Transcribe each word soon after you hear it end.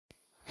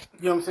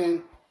You know what I'm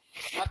saying?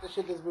 Not the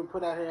shit that's been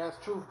put out here as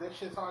truth. That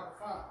shit's hard to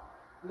find.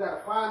 You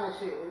gotta find that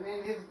shit. And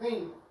then here's the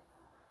thing.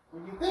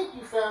 When you think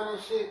you found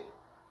that shit,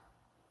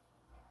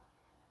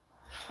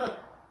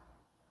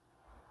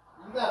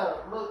 you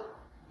gotta look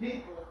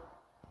deeper.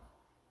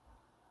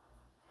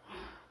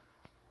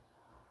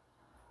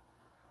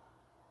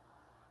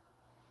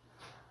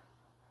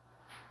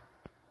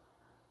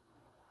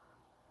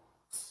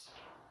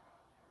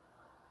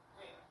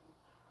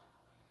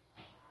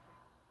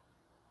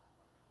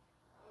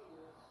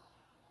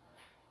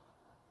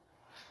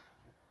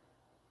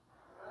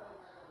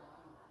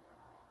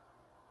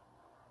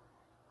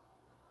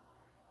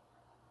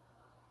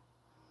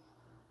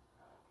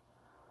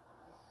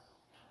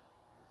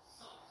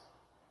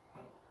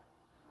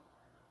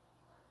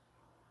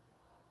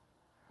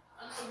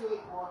 I know you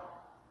ain't boy.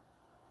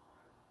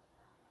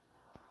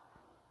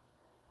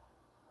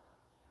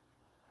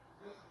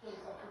 Just in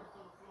case I put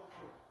some flow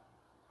through.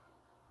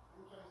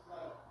 In case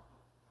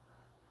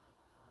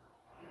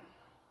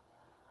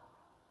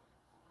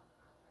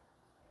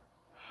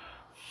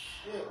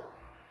shit.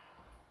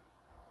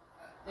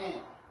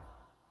 Damn.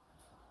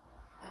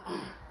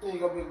 There you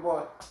go, big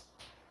boy.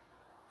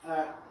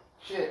 Alright,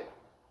 shit.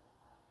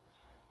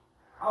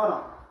 Hold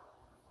on.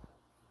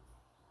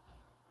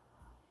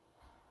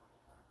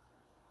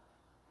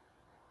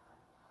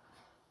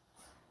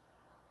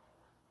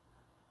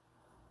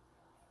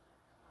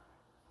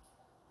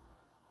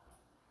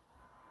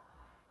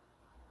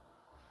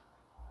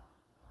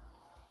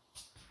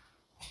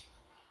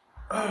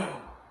 Alright.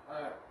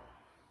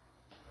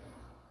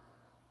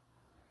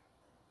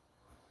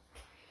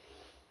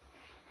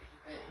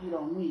 That heat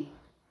on me.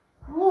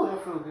 Ooh,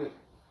 that feels good.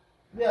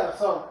 Yeah,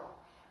 so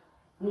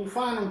when you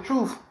find the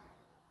truth,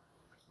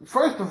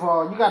 first of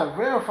all, you gotta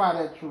verify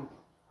that truth.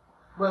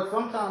 But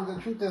sometimes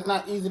the truth is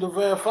not easy to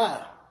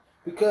verify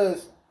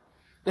because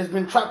it's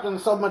been trapped in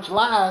so much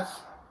lies.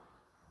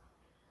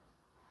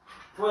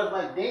 So it's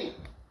like, damn.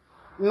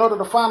 In order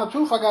to find the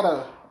truth, I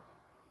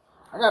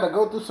gotta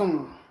go through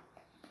some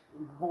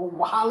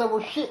high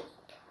level shit.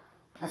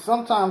 And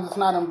sometimes it's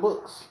not in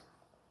books.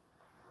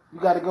 You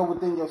gotta go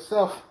within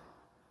yourself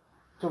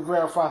to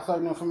verify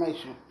certain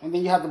information. And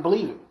then you have to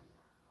believe it.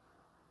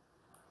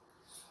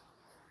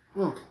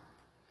 Oh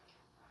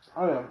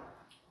yeah.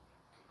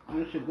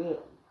 This shit good.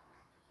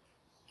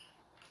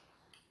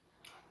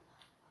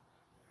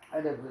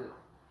 That is good.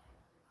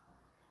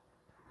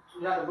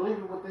 You gotta believe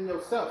it within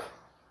yourself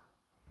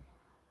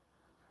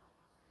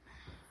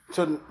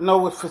to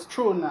know if it's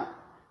true or not.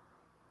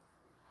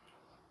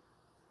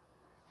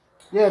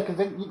 Yeah, because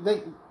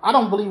I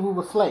don't believe we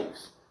were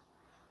slaves.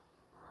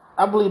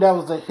 I believe that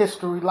was a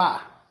history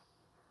lie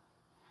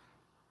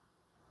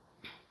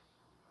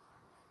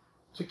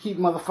to keep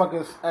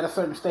motherfuckers at a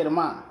certain state of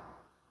mind.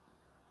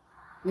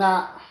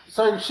 Now,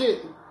 certain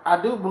shit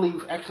I do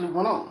believe actually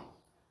went on,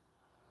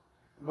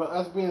 but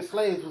us being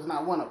slaves was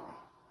not one of them.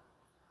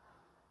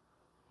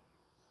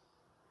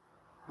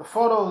 The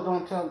photos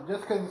don't tell,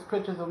 just because it's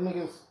pictures of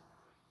niggas,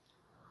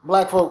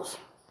 black folks,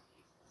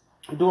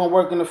 doing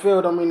work in the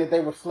field don't mean that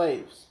they were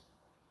slaves.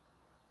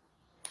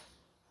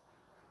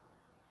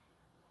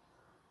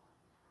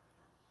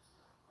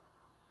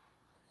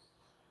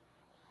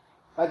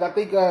 Like I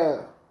think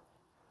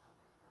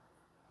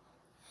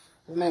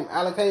his name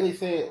Alex Haley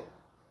said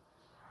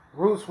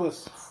Roots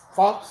was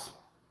false.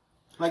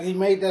 Like he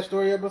made that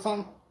story up or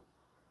something.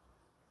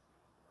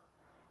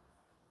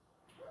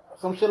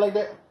 Some shit like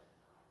that.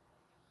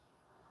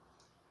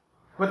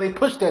 But they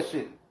pushed that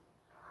shit.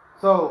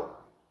 So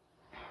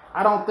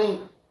I don't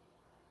think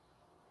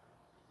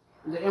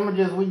the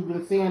images we've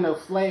been seeing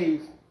of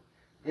slaves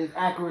is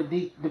accurate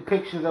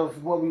depictions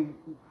of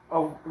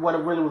what it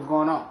really was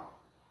going on.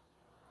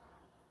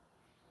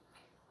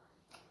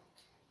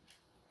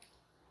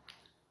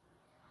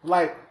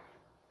 Like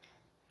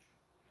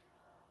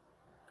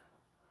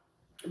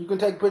you can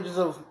take pictures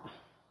of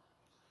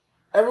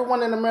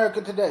everyone in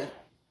America today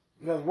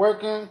that's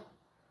working,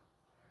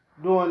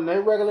 doing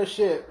their regular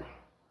shit.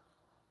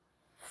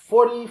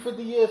 40,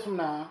 50 years from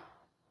now,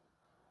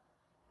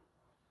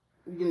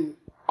 you can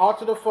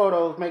alter the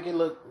photos, make it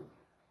look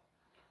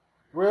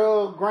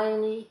real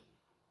grainy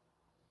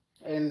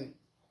and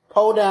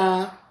pull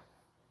down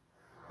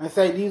and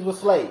say these were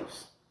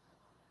slaves.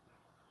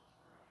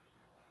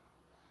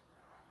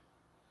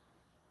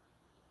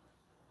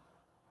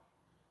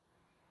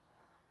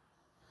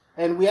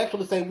 And we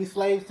actually say we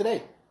slaves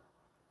today.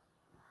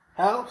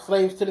 How?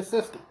 Slaves to the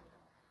system.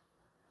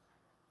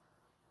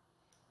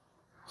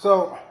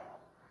 So,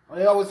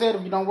 they always said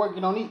if you don't work,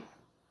 you don't eat.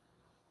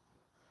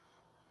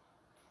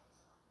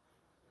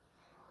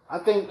 I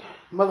think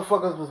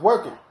motherfuckers was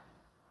working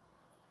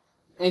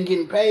and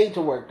getting paid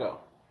to work though.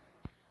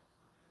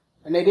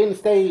 And they didn't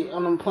stay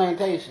on them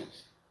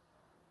plantations.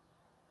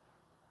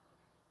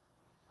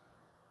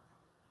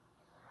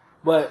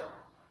 But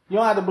you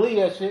don't have to believe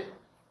that shit.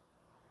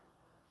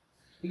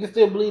 You can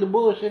still believe the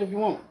bullshit if you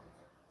want.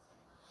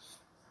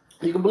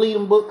 You can believe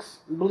them books,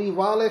 believe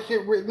all that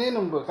shit written in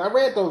them books. I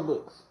read those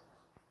books.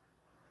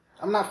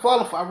 I'm not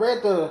falling for. I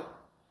read the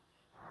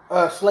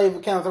slave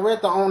accounts. I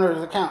read the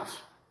owner's accounts.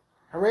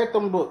 I read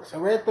them books. I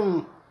read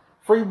them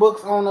free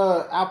books on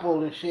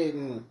Apple and shit,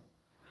 and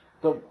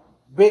the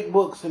big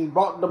books, and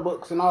bought the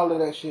books and all of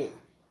that shit.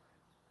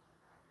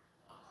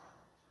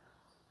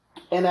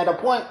 And at a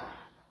point,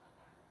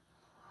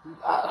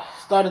 I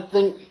started to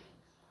think,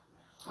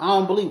 I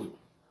don't believe it.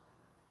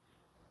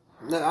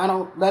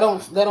 That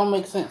don't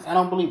make sense. I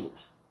don't believe it.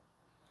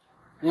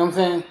 You know what I'm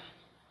saying?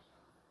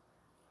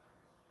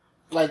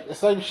 Like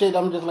certain shit,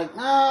 I'm just like,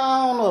 nah,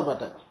 I don't know about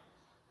that.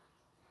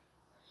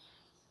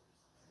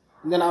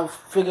 And then I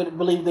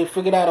believe they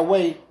figured out a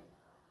way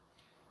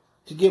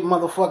to get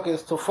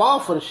motherfuckers to fall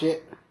for the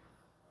shit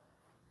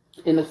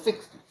in the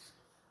 60s.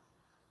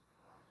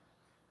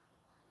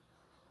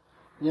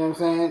 You know what I'm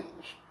saying?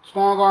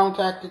 Strong arm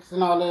tactics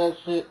and all of that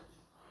shit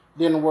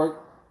didn't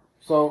work.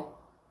 So,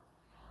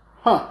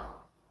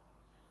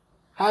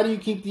 how do you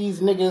keep these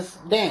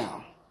niggas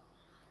down?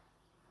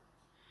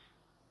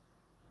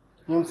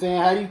 You know what I'm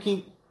saying? How do you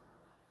keep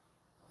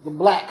the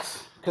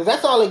blacks? Because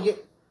that's all they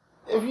get.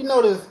 If you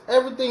notice,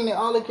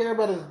 all they care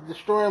about is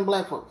destroying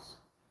black folks.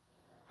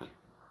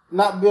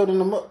 Not building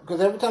them up.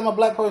 Because every time a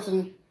black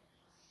person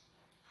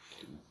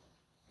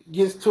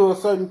gets to a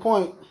certain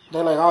point,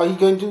 they're like, oh, he's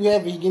getting too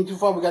heavy, he's getting too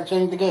far, we got to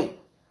change the game.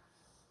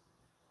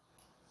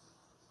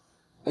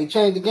 They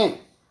changed the game.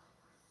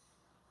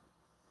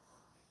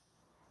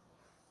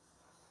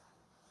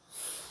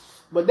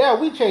 But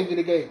now we changing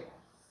the game.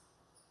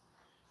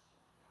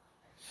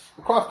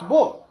 Across the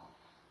board.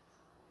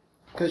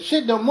 Because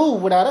shit don't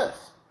move without us.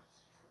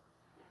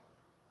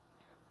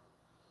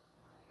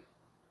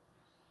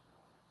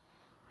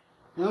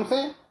 You know what I'm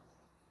saying?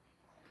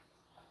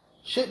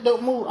 Shit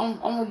don't move. I'm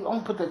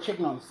gonna put that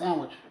chicken on the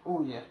sandwich.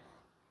 Oh yeah.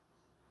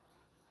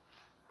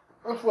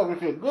 That's fucking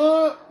shit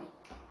good.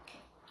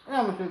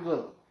 Damn, it shit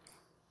good.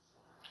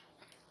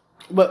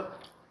 But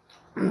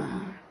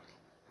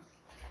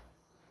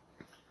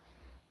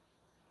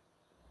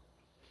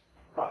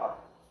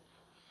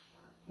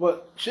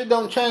shit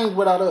don't change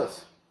without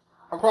us.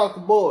 Across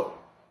the board.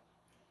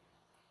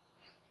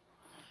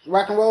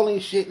 Rock and roll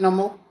ain't shit no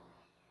more.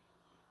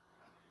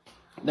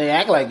 They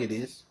act like it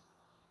is.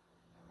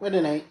 But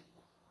it ain't.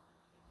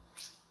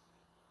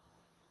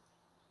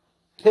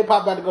 Hip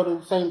hop got to go to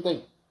the same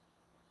thing.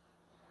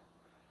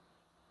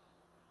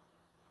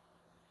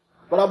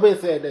 But I've been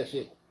saying that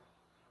shit.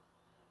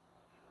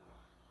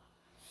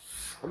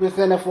 I've been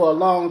saying that for a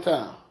long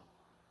time.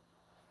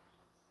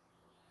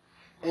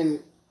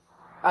 And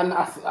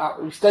I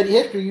study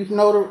history, you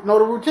know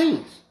the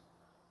routines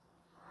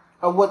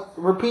of what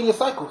repeated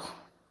cycles.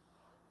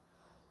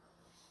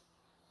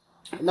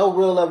 No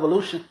real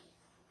evolution.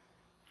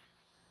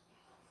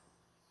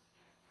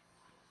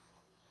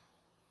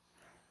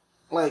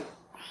 Like,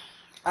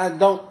 I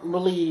don't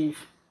believe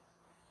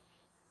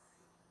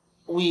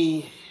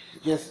we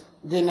just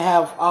didn't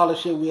have all the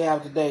shit we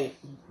have today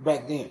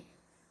back then.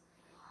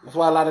 That's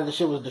why a lot of the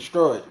shit was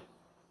destroyed.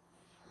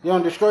 You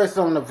don't destroy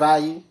something of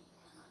value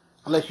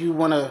unless you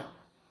want to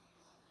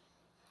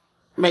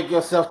make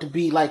yourself to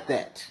be like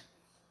that.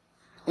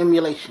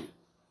 Emulation.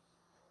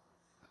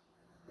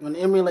 You want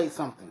to emulate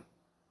something.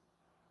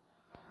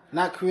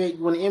 Not create,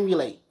 you want to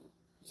emulate.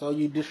 So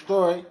you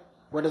destroy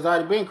what has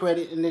already been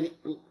created and then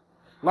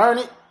learn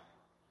it.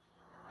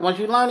 Once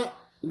you learn it,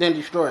 then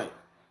destroy it.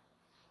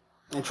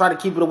 And try to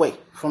keep it away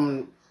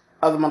from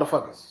other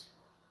motherfuckers.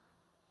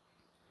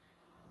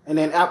 And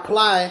then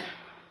apply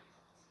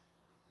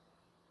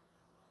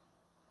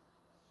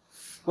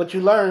what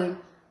you learn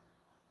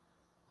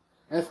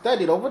and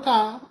studied over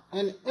time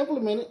and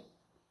implement it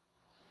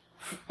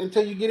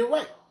until you get it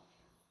right.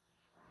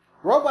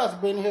 Robots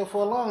have been here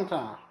for a long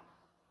time.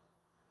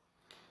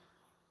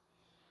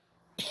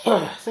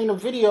 Seen a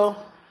video.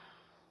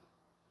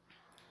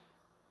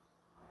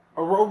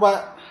 A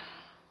robot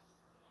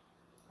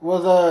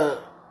was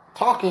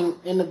talking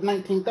in the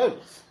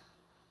 1930s.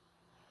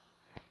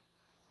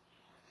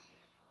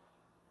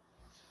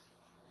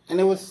 And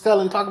it was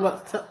talking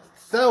about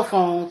cell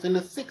phones in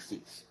the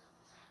 60s.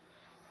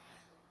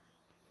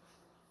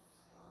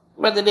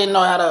 But they didn't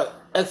know how to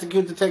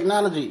execute the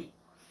technology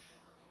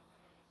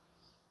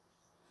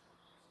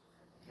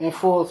in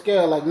full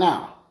scale like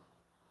now.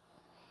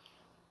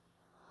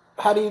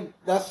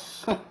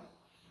 That's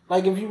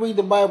like if you read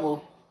the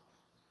Bible,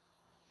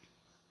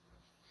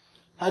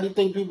 how do you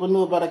think people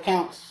knew about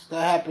accounts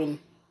that happened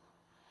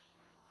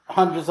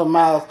hundreds of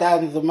miles,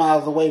 thousands of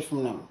miles away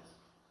from them?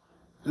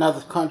 In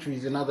other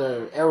countries, in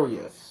other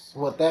areas,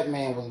 what that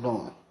man was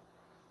doing.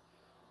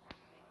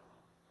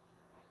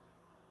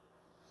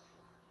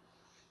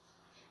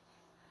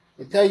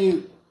 They tell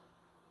you,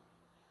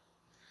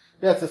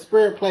 yes, the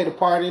spirit played a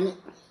part in it.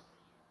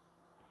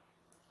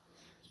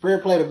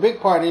 Spirit played a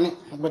big part in it,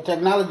 but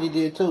technology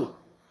did too.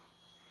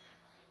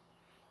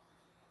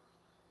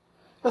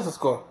 What's the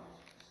score?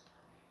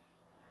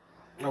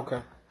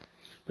 Okay.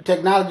 But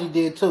technology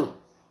did too.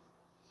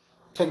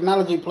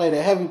 Technology played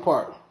a heavy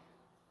part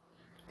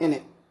in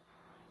it.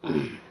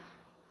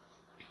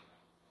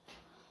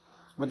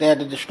 But they had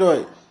to destroy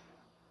it.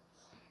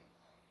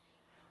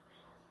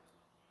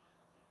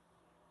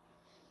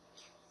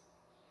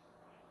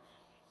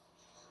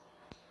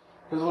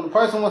 Because when a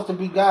person wants to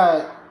be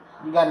God,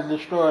 you got to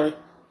destroy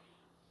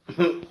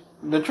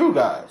the true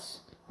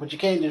gods. But you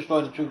can't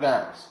destroy the true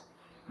gods.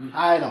 You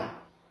hide them.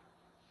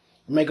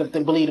 You make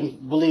them believe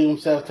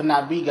themselves to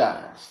not be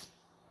gods.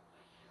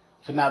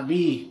 To not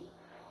be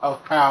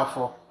of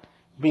powerful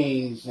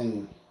beings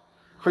and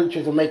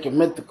creatures, and make it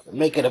mythical.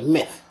 Make it a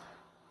myth.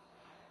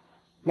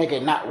 Make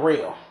it not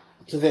real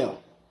to them.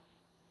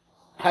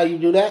 How you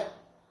do that?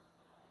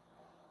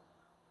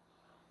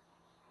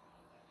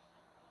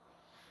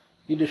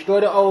 You destroy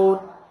the old,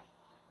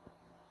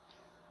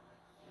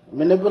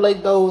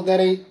 manipulate those that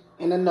ain't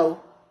in the know,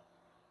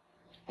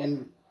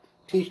 and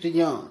teach the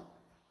young.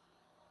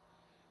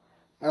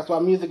 That's why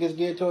music is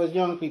geared towards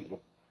young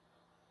people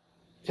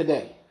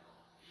today.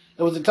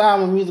 There was a time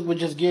when music was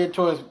just geared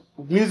towards,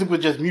 music was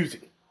just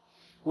music. It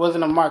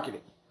wasn't a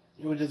marketing.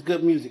 It was just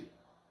good music.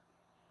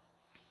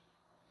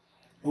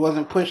 It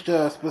wasn't pushed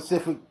to a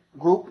specific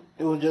group.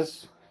 It was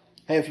just,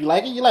 hey, if you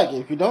like it, you like it.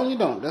 If you don't, you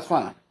don't. That's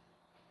fine.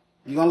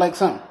 You're going to like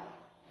something.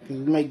 Because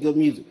you make good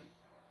music.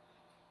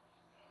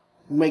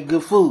 You make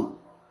good food.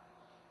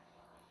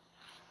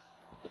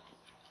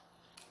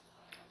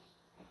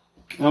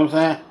 You know what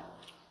I'm saying?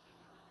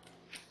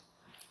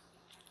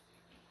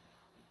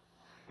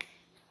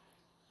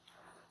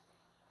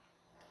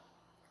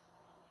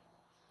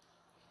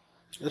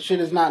 This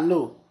shit is not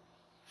new.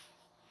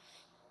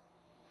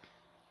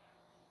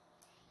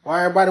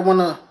 Why everybody want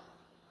to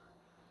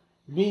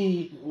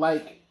be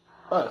like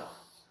us?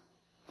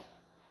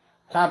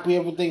 Copy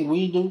everything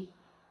we do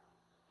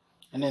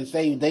and then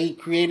say they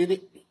created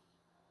it?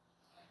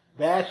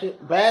 Bash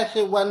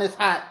it when it's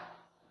hot.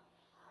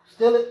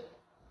 Steal it.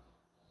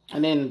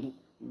 And then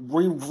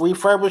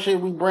refurbish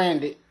it,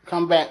 rebrand it,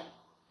 come back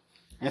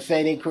and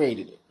say they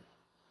created it.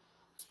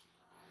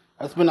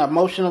 That's been a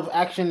motion of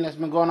action that's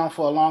been going on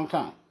for a long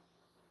time.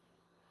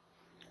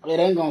 It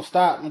ain't gonna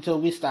stop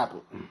until we stop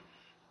it.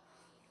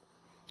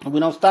 And we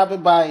don't stop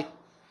it by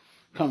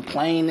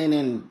complaining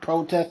and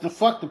protesting.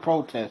 Fuck the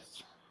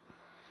protests.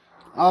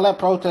 All that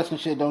protesting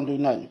shit don't do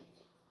nothing.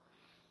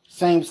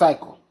 Same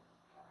cycle.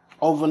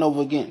 Over and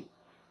over again.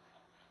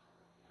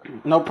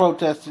 No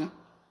protesting.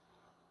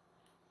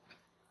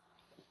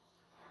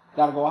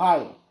 Gotta go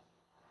higher.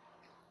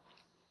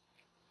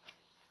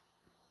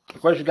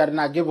 First you gotta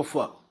not give a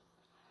fuck.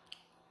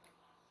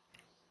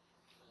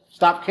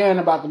 Stop caring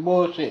about the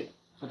bullshit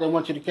that they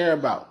want you to care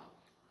about.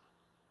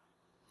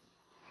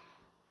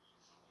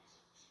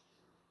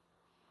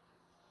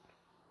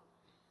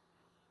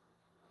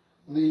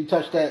 Then you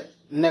touch that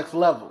next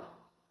level.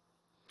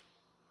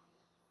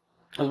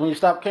 Because when you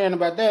stop caring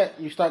about that,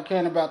 you start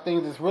caring about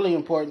things that's really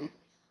important,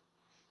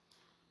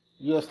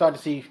 you'll start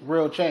to see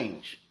real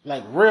change.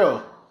 Like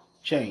real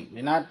change.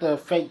 And not the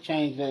fake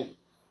change that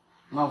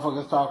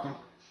motherfuckers talking.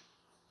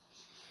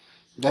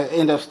 That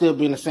end up still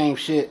being the same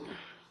shit.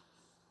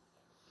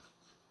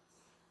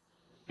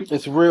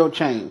 It's real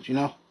change, you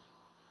know?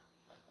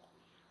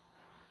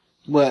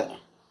 But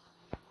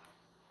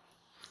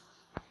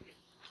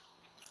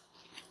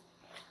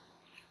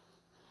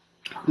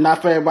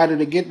not for everybody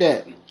to get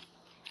that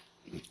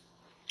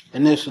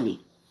initially.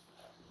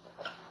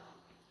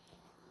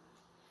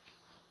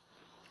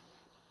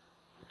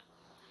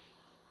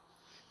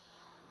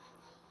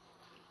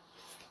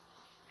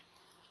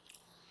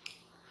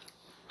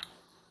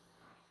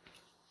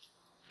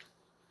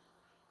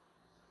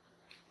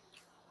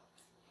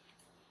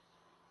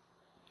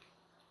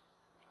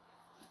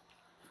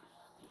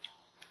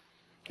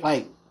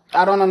 Like,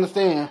 I don't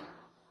understand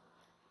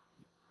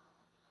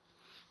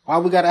why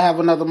we gotta have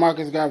another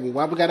Marcus Garvey.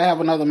 Why we gotta have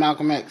another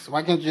Malcolm X?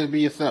 Why can't you just be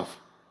yourself?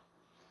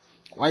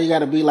 Why you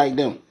gotta be like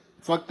them?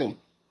 Fuck them.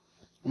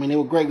 I mean, they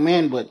were great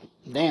men, but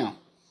damn.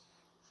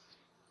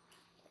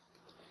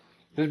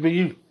 Just be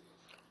you.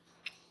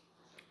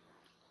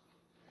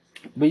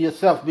 Be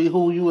yourself. Be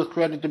who you was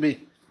created to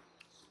be.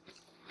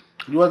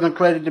 You wasn't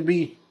created to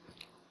be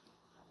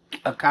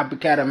a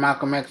copycat of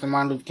Malcolm X and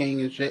Martin Luther King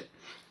and shit.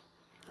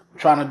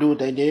 Trying to do what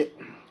they did.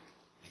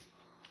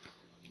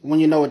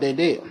 When you know what they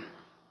did.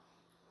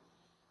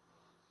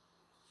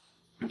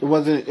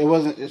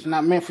 It's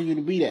not meant for you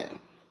to be that.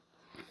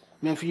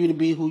 It's meant for you to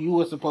be who you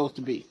were supposed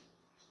to be.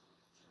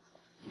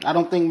 I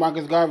don't think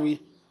Marcus Garvey, he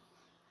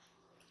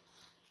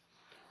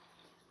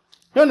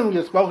don't even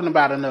get spoken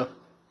about enough.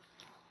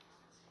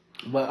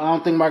 But I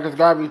don't think Marcus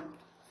Garvey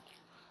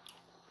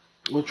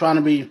was trying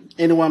to be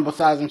anyone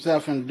besides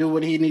himself and do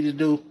what he needed to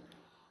do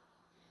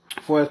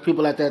for his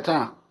people at that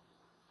time.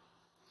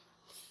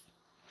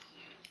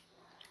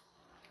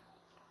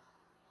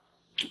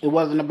 It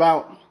wasn't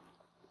about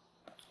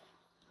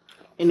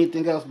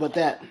anything else but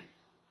that.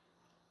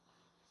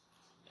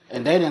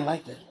 And they didn't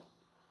like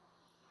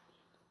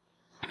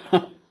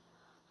that.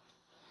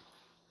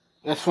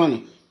 That's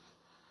funny.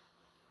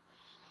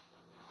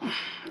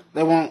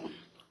 They won't.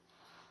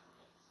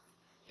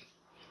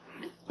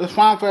 It's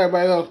fine for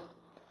everybody else.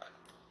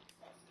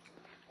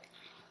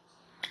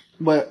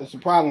 But it's a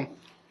problem.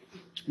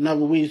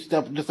 Whenever we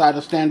decide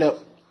to stand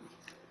up,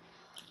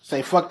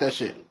 say fuck that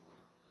shit.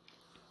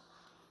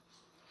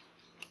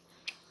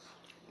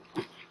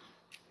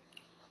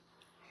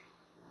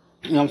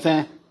 You know what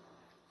I'm saying?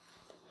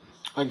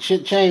 Like,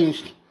 shit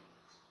changed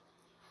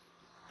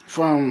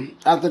from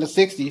after the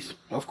 60s.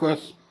 Of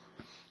course,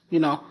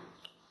 you know,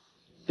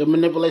 the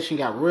manipulation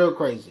got real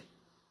crazy.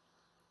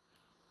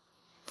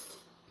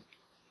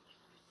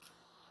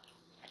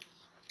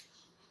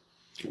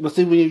 But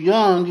see, when you're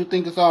young, you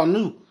think it's all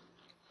new.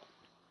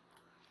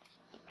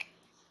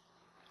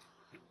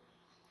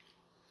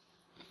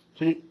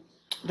 So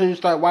you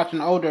start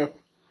watching older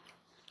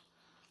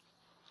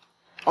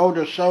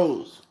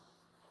shows,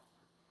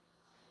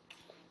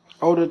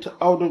 older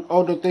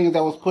things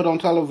that was put on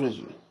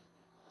television,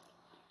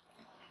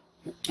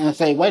 and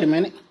say, wait a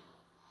minute,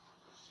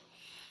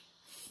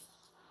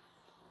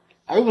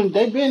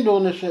 they've been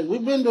doing this shit.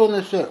 We've been doing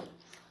this shit.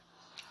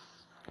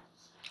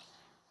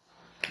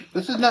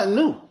 This is nothing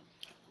new.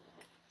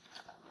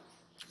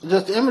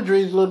 Just the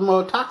imagery is a little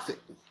more toxic.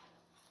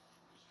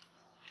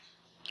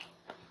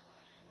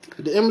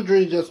 The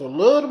imagery is just a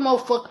little more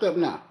fucked up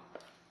now.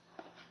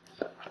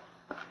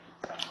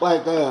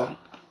 Like, there's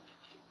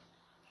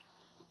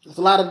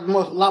a lot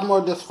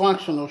more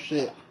dysfunctional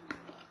shit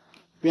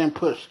being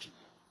pushed.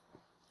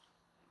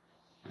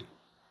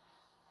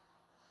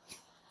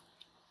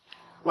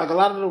 Like, a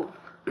lot of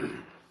the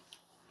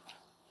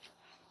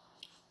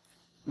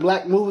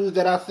black movies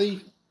that I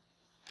see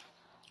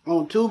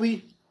on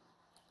Tubi,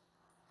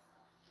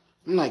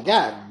 I'm like,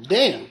 God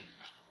damn.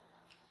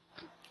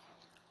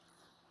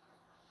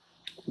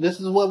 This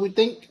is what we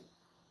think?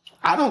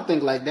 I don't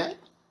think like that.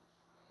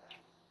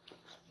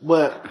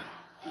 But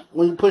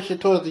when you push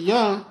it towards the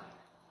young,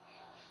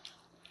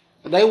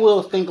 they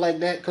will think like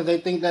that because they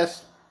think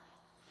that's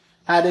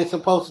how they're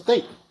supposed to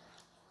think.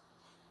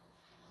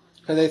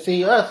 Because they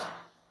see us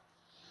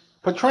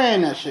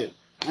portraying that shit.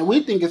 And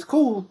we think it's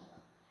cool.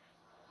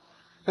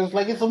 Because it's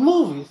like it's a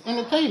movie. It's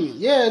entertainment.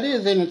 Yeah, it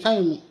is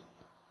entertainment.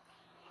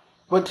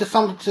 But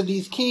to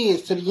these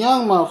kids, to the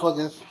young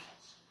motherfuckers,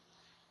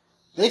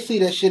 they see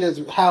that shit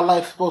as how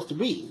life's supposed to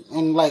be.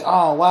 And like,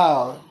 oh,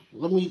 wow,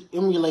 let me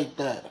emulate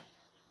that.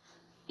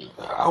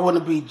 I want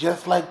to be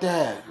just like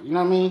that. You know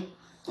what I mean?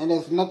 And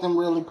there's nothing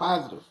really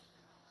positive.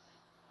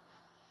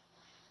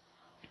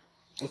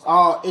 It's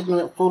all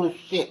ignorant, foolish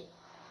shit.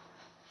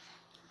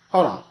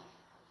 Hold on.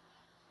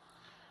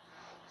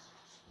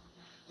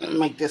 Let me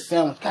make this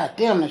sound. God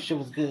damn, that shit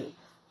was good.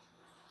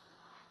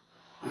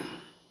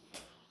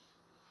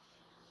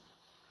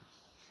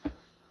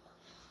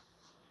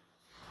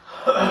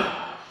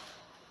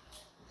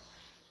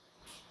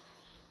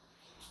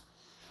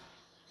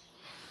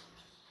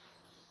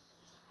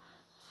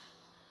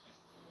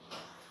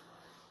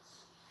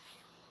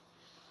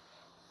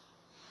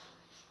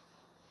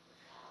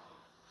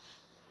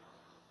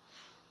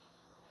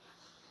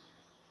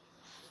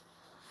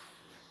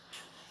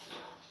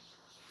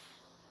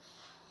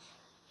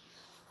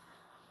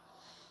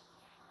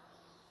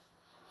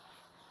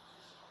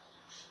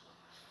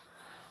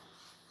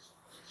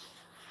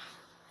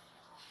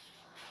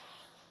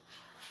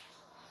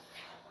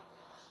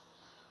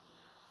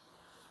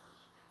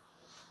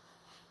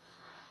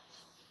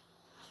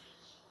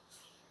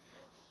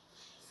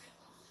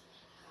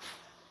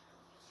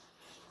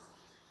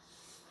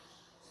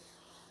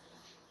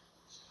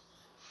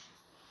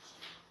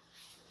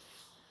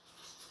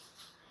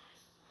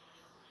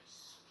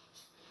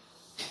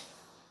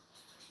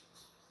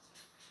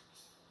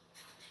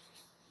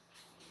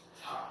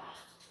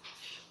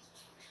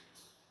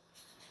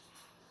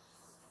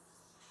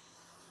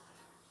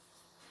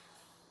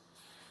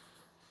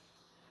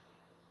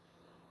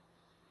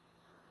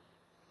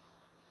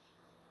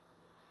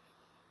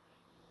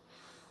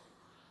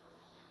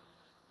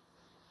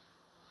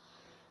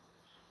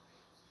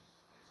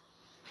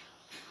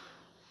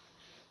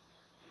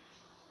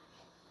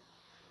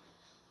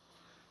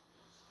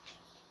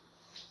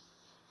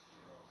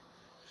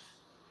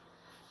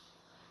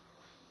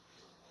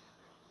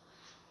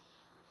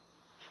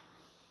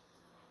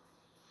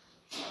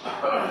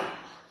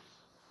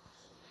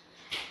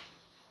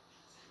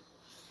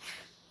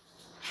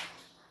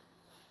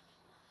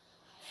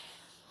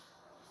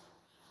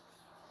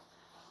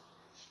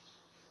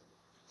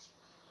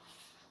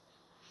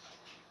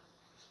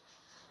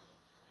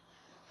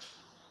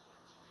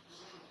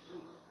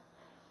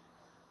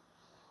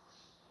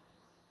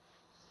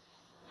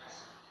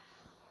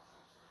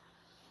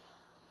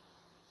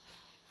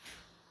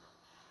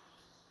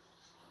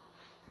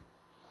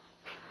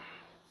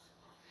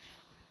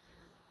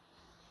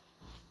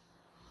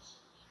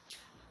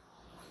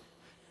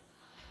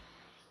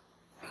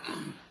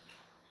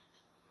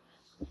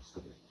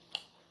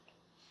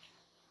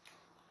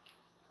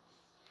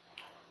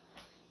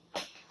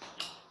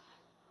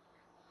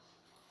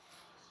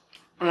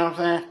 You know what I'm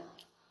saying?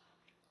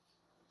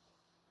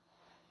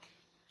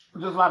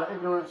 Just a lot of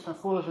ignorance and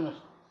foolishness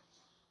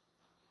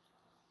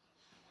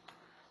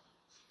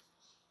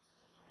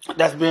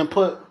that's being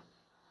put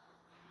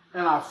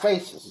in our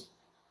faces.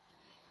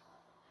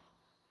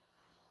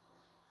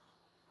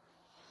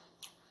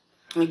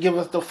 And give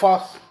us the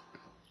false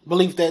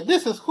belief that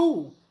this is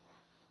cool.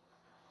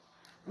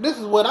 This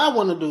is what I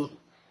want to do.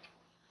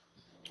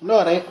 No,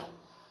 it ain't.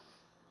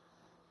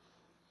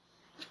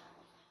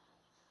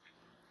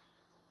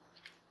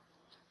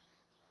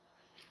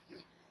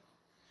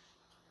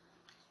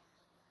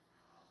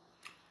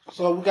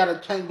 So we gotta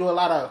do a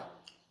lot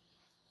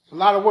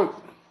of work.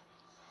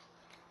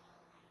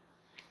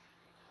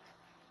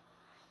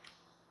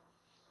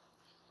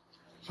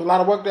 It's a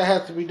lot of work that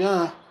has to be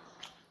done.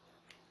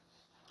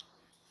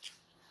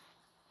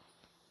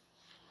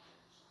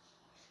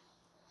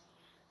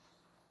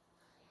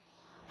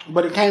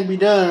 But it can't be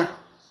done.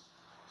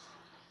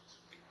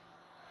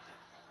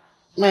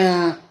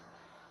 Man,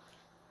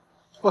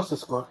 what's the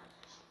score?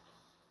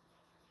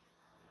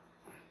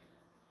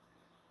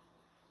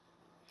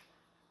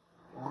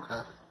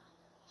 Okay.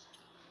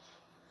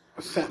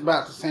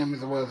 About the same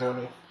as it was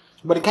earlier.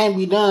 But it can't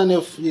be done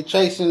if you're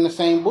chasing the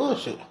same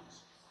bullshit.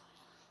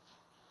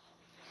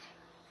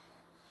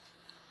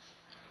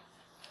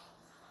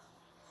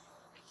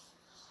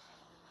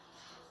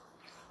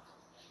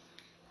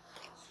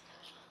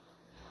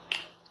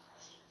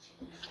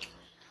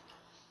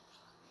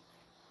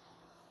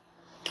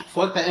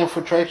 Fuck the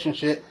infiltration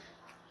shit.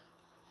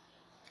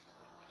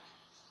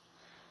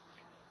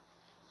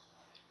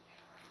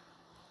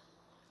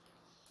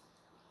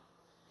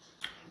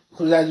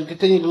 Because as you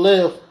continue to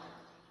live,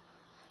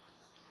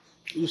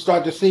 you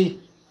start to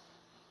see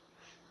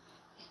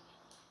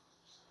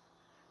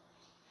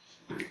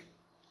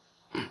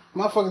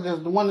motherfuckers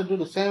just want to do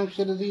the same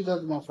shit as these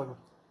other motherfuckers.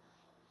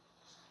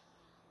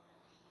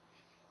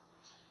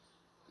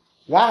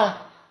 Why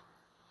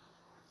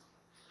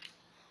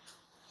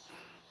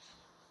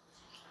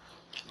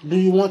do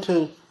you want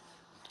to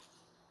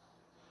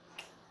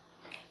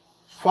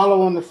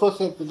follow in the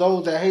footsteps of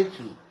those that hate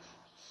you?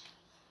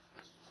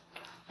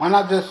 Why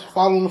not just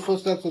follow in the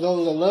footsteps of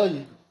those that love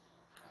you?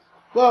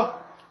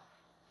 Well,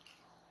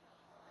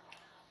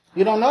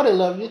 you don't know they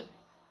love you.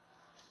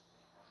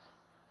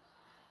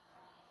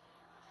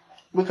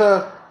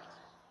 Because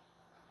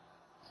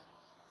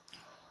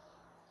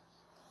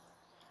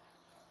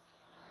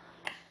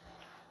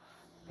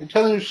they're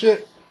telling you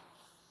shit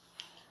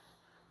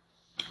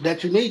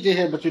that you need to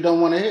hear, but you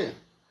don't want to hear.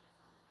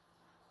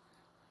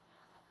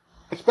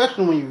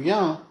 Especially when you're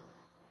young.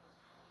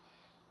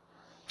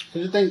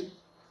 Because you think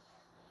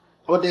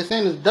what they're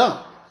saying is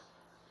dumb.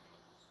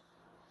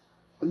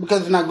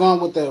 Because it's not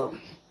going with the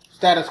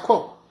status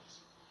quo.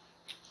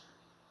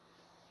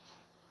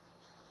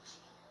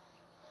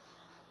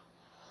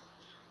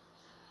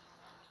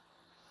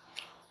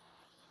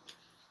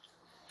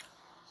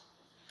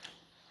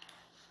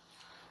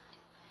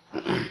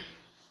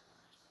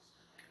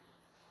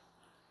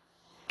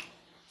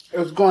 It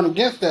was going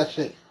against that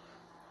shit.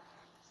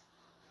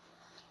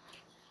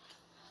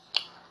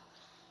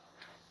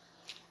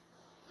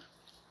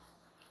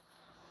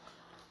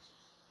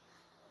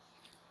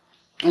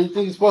 And you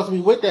think you're supposed to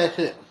be with that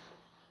shit.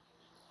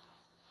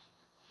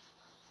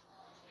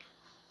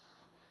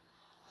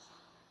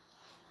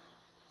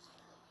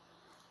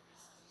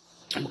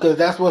 Because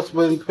that's what's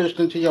been pushed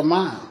into your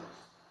mind.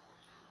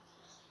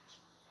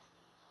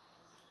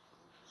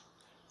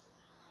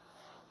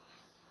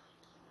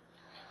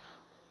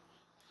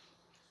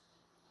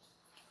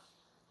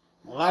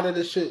 A lot of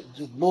this shit is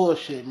just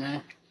bullshit,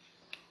 man.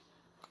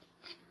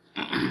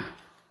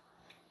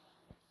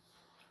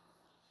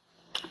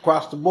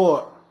 Across the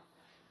board.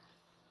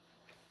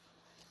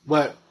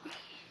 But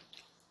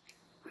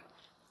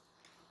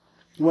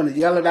you want to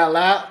yell it out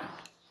loud?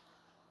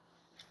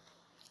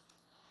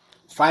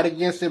 Fight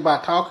against it by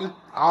talking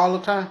all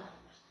the time?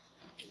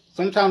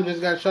 Sometimes you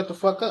just gotta shut the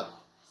fuck up.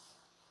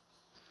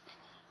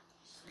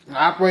 And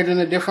operate in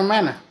a different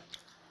manner.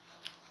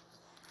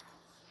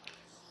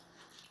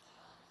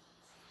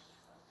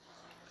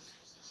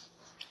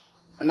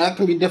 And that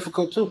can be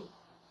difficult too.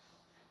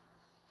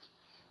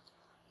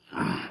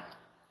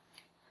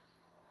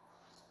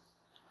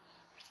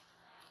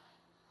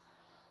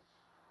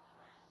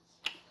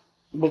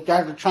 But you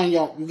got to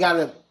you got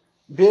to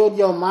build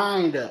your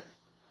mind up.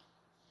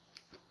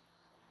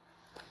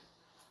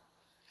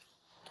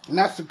 And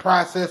that's the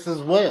process as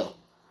well.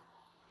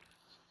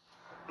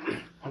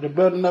 The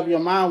building up your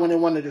mind when they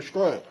want to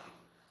destroy it.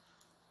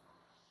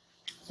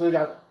 So you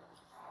got,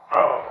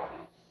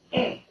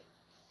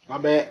 my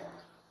bad.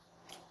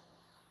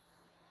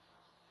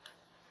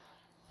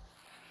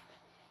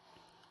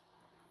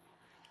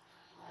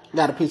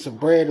 Got a piece of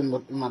bread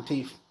in my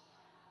teeth.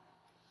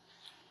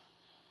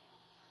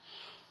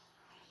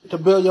 To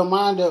build your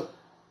mind up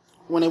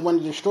when they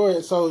want to destroy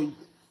it. So you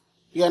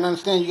gotta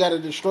understand, you gotta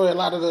destroy a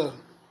lot of the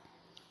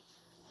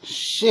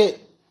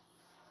shit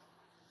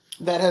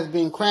that has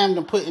been crammed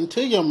and put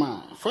into your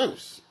mind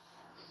first.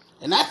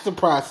 And that's the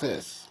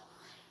process.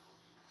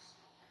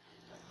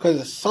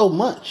 Because it's so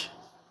much.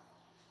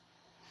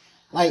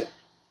 Like,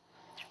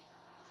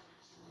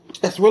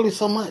 it's really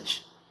so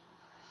much.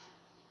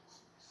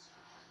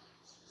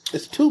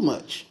 It's too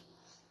much.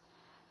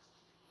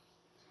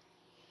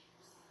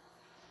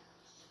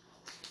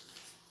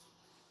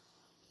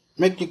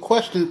 Make you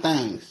question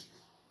things.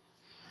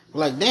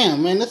 Like,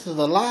 damn, man, this is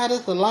a lie,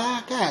 this is a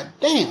lie. God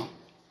damn.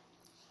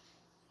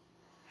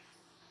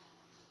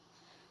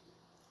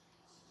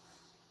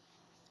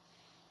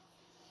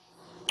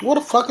 Where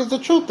the fuck is the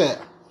truth at?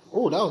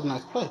 Oh, that was a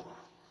nice play.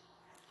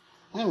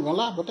 I ain't gonna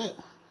lie about that.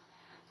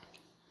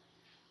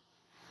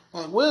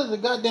 Like, where's the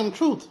goddamn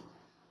truth?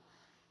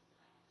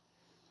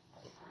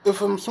 If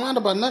I'm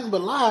surrounded by nothing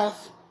but lies,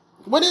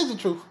 what is the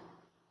truth?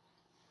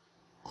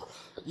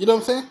 You know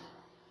what I'm saying?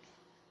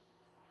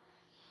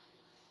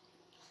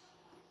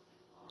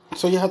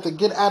 So you have to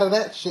get out of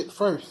that shit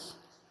first.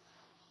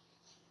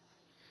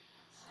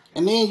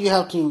 And then you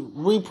have to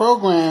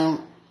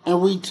reprogram and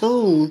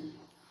retune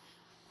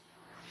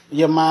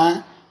your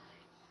mind.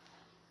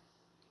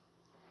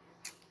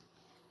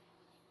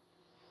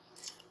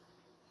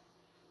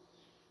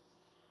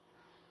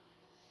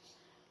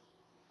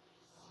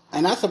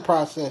 And that's a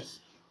process.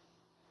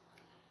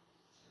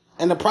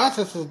 And the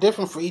process is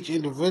different for each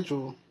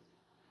individual.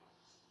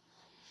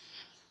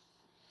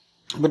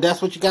 But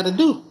that's what you got to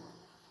do.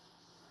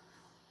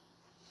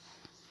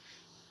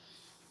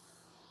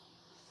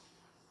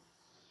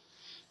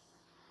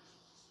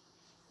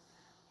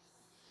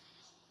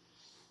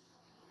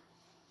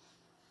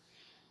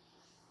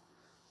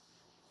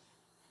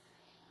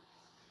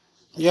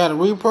 You got to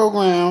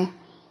reprogram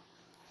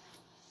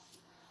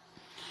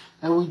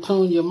and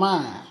retune your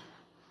mind.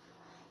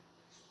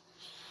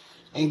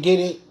 And get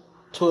it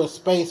to a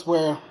space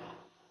where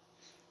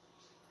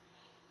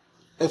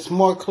it's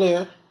more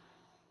clear,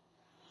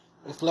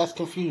 it's less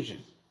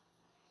confusion,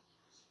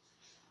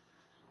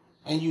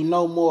 and you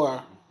know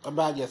more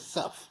about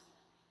yourself.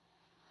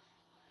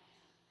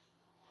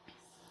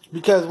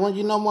 Because when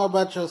you know more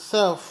about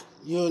yourself,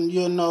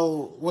 you'll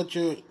know what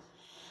you're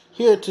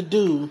here to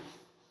do,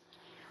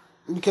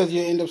 because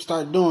you end up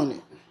start doing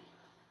it.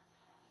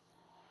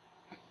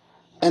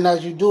 And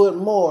as you do it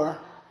more,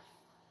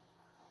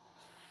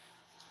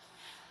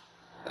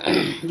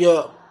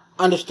 you'll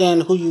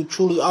understand who you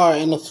truly are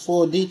in its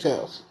full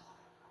details.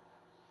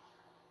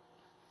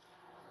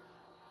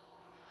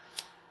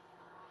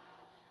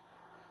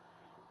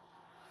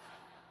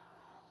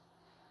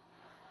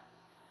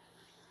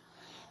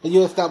 And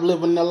you'll stop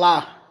living the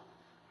lie.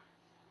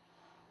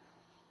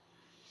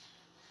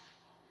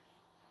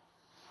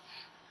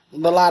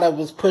 The lie that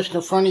was pushed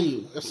in front of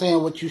you,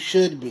 saying what you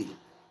should be,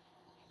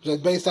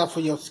 just based off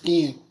of your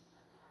skin,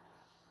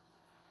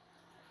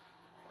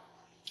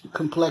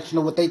 complexion,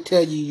 of what they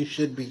tell you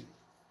should be.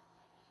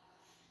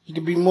 You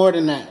can be more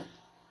than that.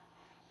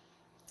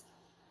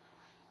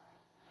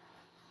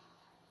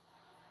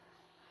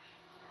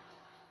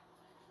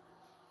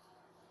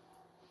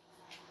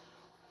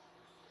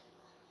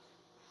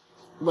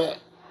 But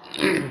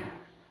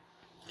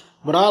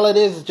all it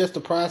is just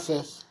a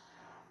process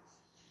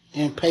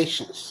and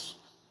patience.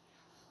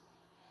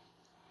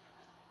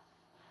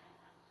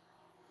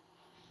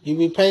 You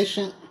be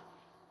patient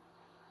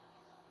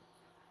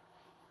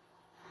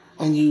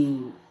and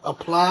you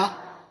apply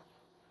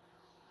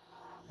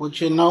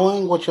what you're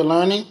knowing, what you're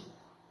learning.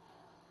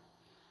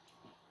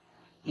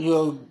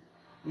 You'll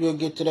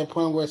get to that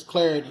point where it's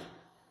clarity.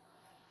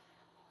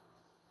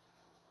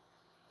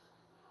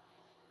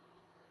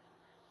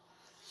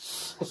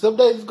 And some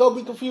days it's gonna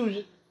be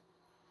confusion,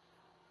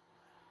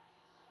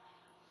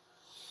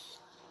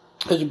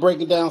 because you're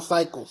breaking down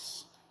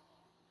cycles.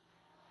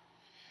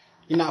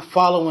 You're not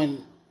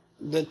following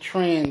the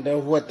trend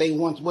of what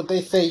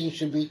they say you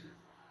should be.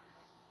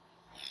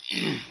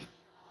 And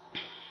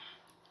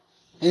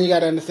you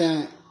gotta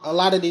understand, a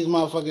lot of these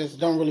motherfuckers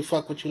don't really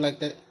fuck with you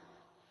like that.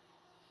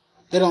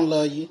 They don't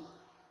love you.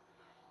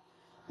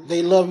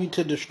 They love you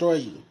to destroy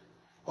you.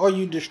 Or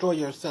you destroy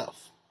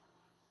yourself.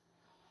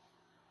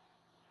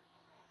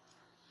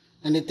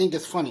 And they think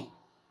it's funny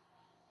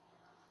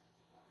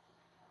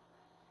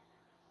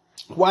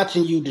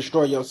watching you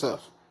destroy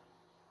yourself.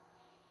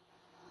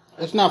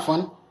 It's not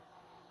funny.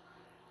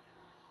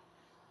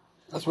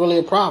 That's really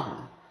a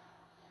problem.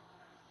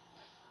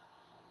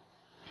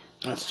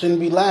 It shouldn't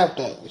be laughed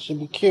at. It should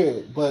be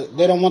cured. But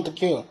they don't want the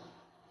cure.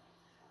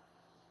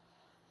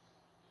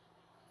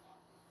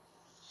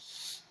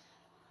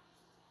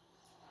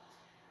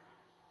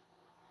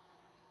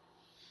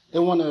 They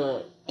want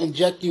to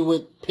inject you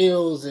with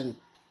pills and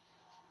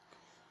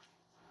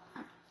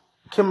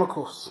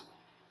chemicals.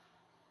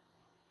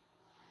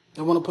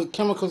 They want to put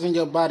chemicals in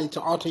your body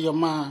to alter your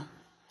mind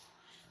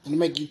and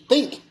make you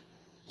think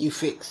you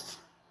fixed.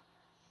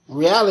 In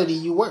reality,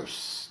 you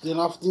worse than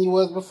often you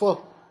was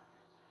before.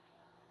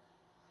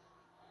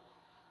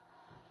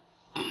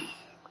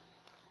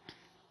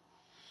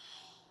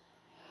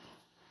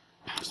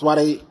 That's why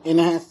they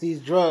enhance these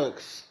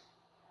drugs.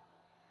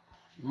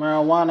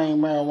 Marijuana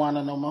ain't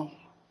marijuana no more.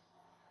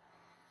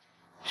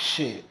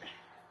 Shit.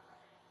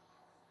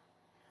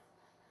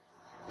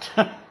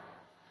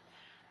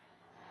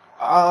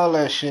 All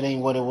that shit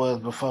ain't what it was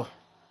before.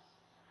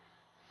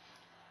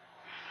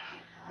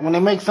 When they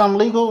make something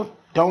legal,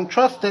 don't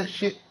trust that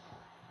shit.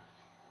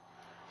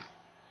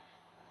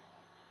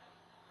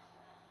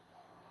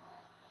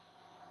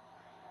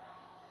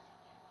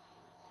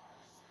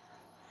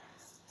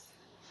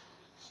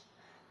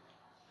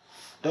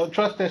 Don't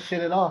trust that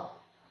shit at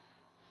all.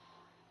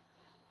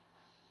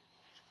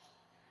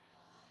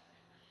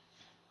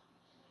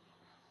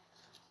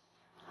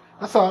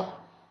 That's all.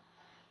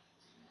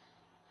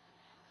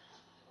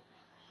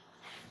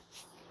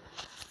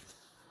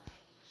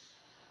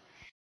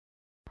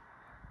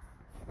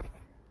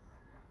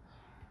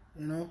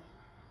 You know,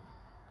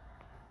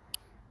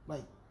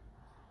 like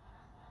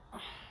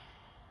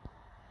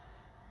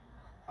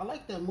I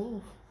like that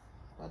move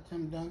by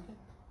Tim Duncan.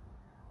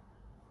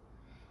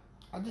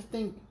 I just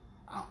think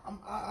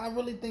I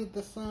really think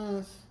the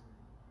Suns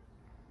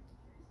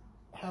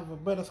have a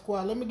better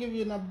squad. Let me give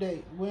you an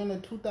update. We're in the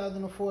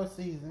 2004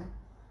 season.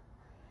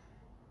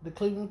 The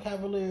Cleveland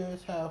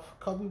Cavaliers have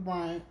Kobe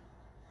Bryant,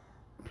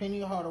 Penny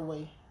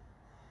Hardaway,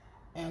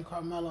 and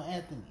Carmelo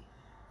Anthony.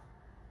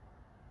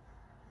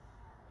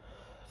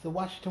 The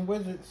Washington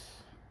Wizards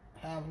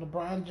have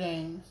LeBron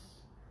James,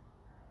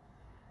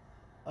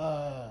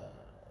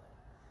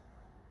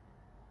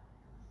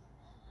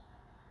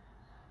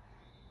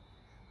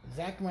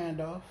 Zach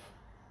Randolph,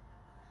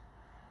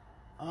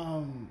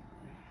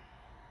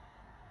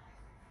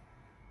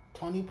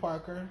 Tony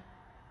Parker,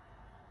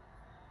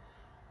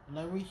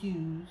 Larry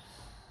Hughes,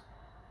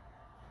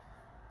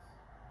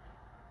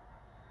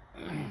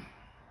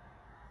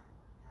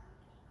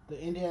 the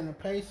Indiana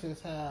Pacers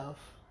have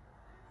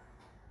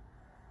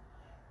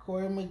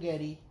Corey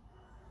Maggette,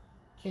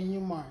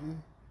 Kenyon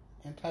Martin,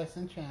 and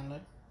Tyson Chandler.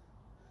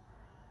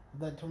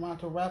 The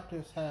Toronto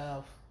Raptors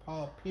have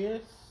Paul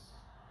Pierce,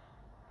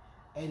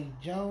 Eddie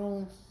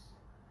Jones,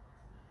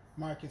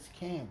 Marcus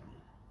Camby.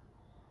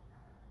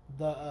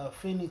 The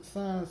Phoenix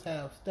Suns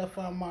have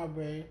Stephon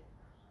Marbury,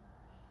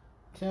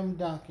 Tim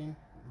Duncan,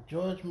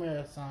 George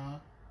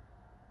Marathon,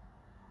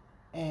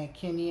 and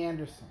Kenny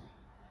Anderson.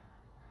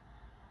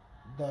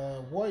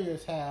 The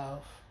Warriors have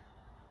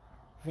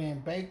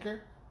Van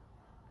Baker,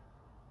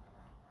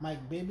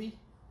 Mike Bibby,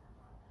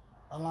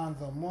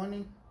 Alonzo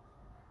Mourning,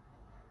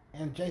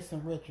 and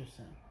Jason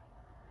Richardson.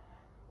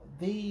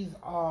 These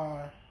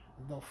are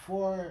the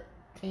 4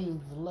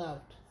 teams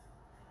left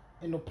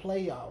in the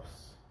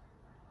playoffs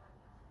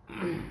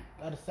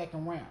of the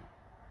second round.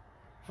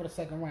 For the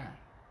second round.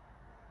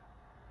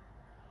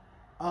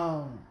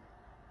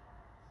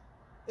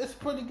 It's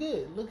pretty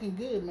good. Looking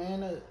good,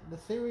 man. The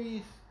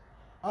series.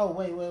 Oh,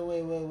 wait.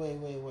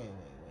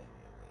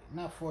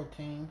 Not 4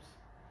 teams.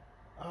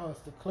 Oh,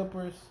 it's the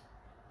Clippers.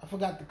 I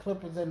forgot the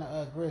Clippers and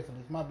the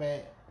Grizzlies. My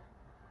bad.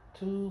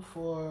 2,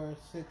 4,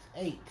 6,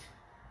 8.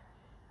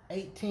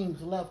 8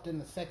 teams left in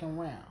the second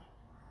round.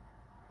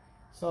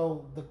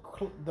 So the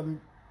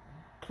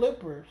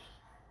Clippers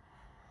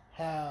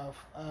have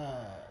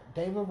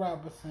David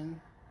Robinson,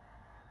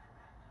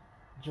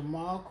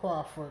 Jamal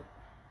Crawford.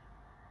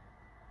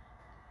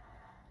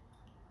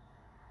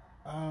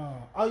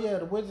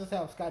 The Wizards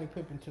have Scottie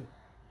Pippen too.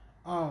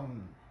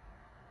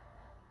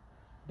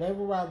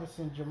 David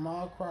Robinson,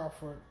 Jamal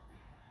Crawford.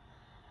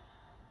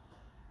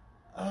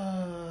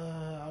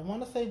 I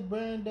want to say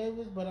Baron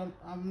Davis, but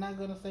I'm not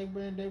gonna say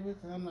Baron Davis,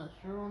 and I'm not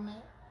sure on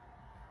that.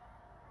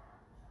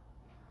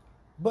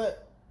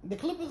 But the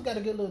Clippers got a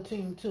good little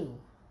team too.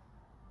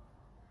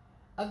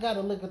 I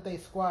gotta look at their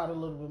squad a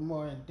little bit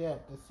more in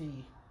depth to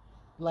see,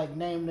 like,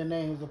 name the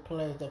names of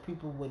players that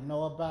people would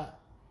know about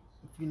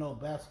if you know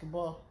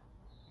basketball.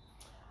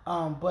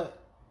 But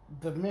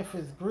the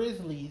Memphis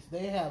Grizzlies,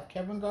 they have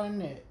Kevin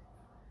Garnett,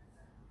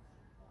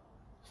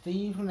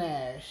 Steve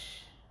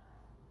Nash.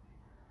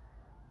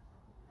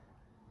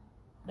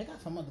 They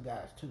got some other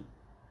guys too.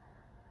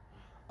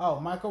 Oh,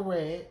 Michael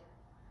Redd.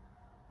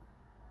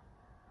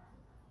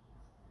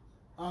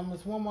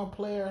 There's one more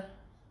player,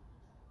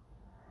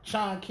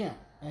 Shawn Kemp.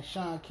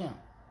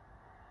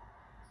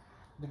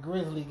 The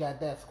Grizzlies got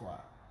that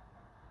squad.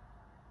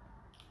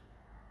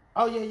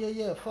 Oh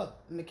yeah. Fuck.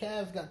 And the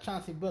Cavs got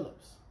Chauncey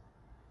Billups.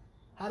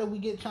 How did we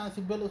get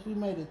Chauncey Billups? We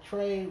made a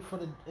trade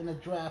in the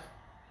draft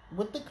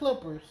with the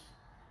Clippers.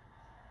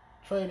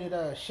 Traded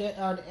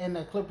and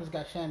the Clippers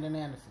got Shandon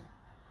Anderson.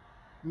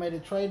 Made a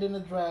trade in the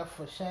draft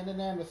for Shandon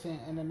Anderson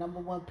and the number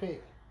 1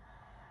 pick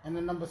and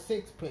the number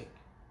 6 pick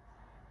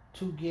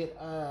to get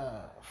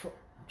for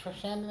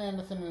Shandon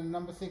Anderson and the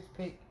number 6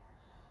 pick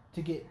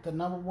to get the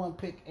number 1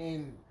 pick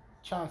and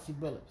Chauncey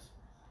Billups.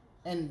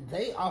 And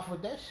they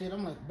offered that shit.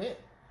 I'm like, bet.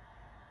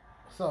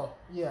 So,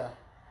 yeah.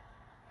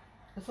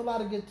 There's a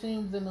lot of good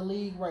teams in the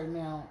league right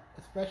now,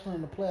 especially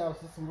in the playoffs.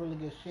 There's some really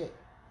good shit.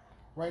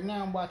 Right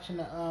now I'm watching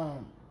the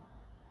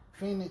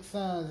Phoenix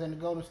Suns and the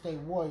Golden State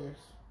Warriors.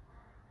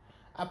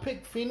 I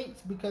picked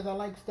Phoenix because I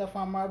like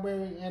Stephon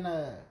Marbury and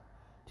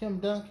Tim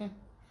Duncan.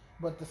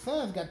 But the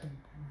Suns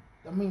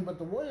but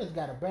the Warriors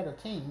got a better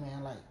team,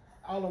 man. Like,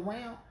 all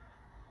around.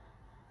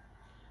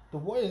 The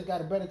Warriors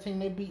got a better team.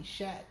 They beat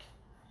Shaq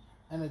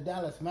and the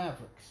Dallas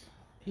Mavericks.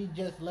 He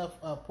just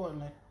left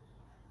Portland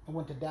and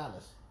went to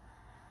Dallas.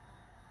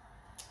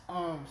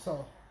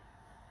 So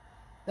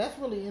that's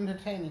really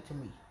entertaining to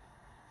me.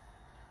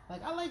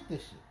 Like, I like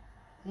this shit.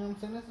 You know what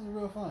I'm saying? This is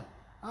real fun.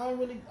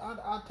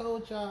 I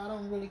told y'all I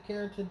don't really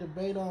care to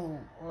debate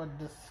on or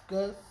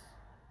discuss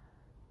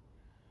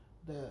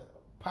the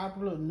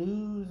popular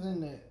news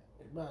and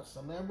about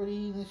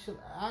celebrities and shit.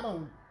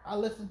 I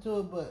listen to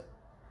it, but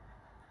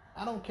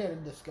I don't care to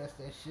discuss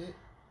that shit.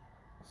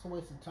 It's a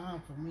waste of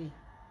time for me.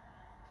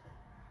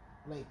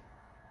 Like,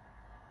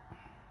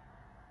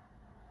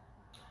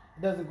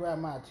 it doesn't grab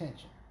my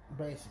attention,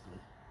 basically.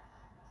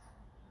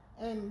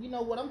 And you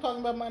know what I'm talking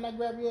about might not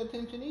grab your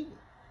attention either.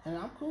 And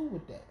I'm cool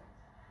with that.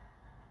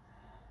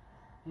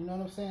 You know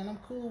what I'm saying? I'm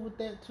cool with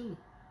that too.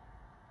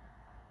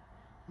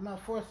 I'm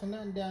not forcing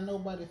nothing down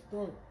nobody's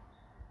throat.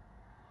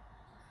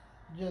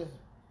 Just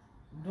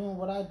doing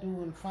what I do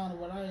and finding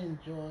what I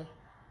enjoy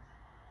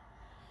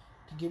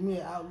to give me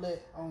an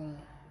outlet on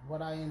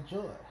what I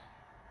enjoy.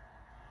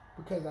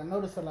 Because I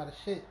notice a lot of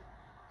shit.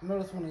 I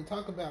notice when they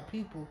talk about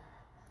people,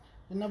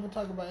 they never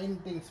talk about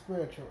anything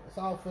spiritual. It's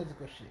all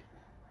physical shit.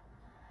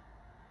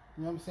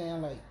 You know what I'm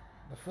saying? Like,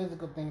 the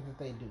physical things that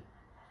they do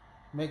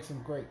makes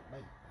them great.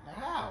 Like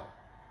how?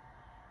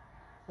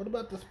 What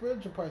about the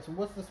spiritual person?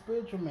 What's the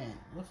spiritual man?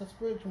 What's the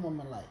spiritual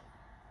woman like?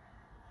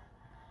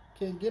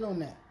 Can't get on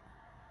that.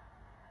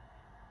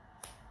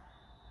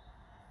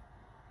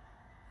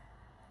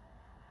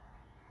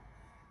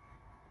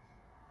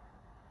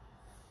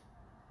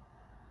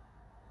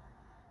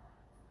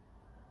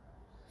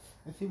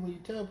 And see, when you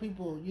tell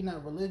people you're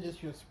not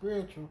religious, you're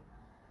spiritual,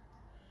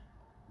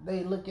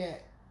 they look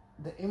at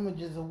the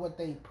images of what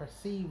they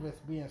perceive as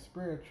being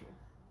spiritual.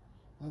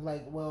 And it's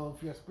like, well,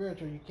 if you're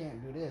spiritual, you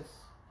can't do this.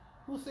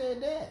 Who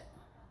said that?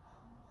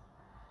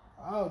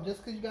 Oh, just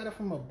because you got it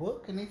from a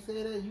book and they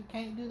say that you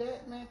can't do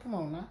that? Man, come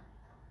on now.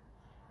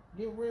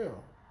 Get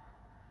real.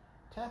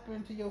 Tap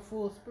into your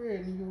full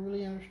spirit and you'll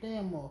really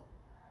understand more.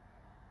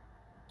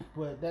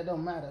 But that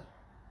don't matter.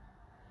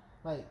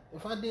 Like,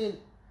 if I did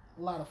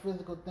a lot of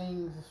physical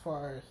things as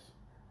far as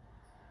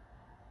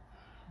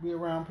be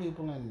around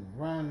people and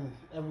run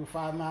every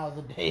 5 miles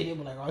a day, they'll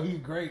be like, oh, he's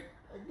great.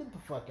 Like, get the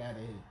fuck out of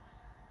here.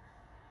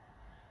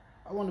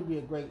 I want to be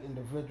a great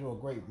individual, a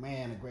great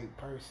man, a great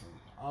person,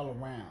 all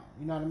around.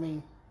 You know what I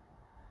mean?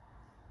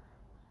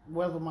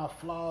 Whether my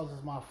flaws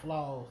is my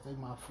flaws, they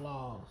my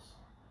flaws.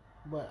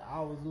 But I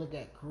always look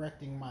at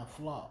correcting my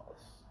flaws.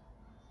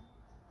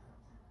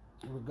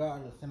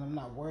 Regardless, and I'm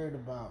not worried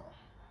about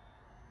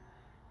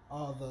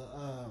all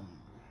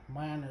the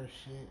minor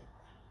shit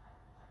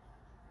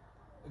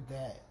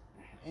that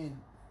and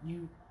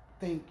you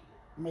think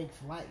makes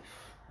life.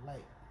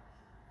 Like,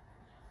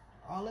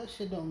 all that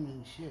shit don't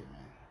mean shit,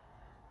 man.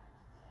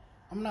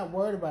 I'm not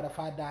worried about if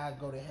I die,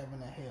 go to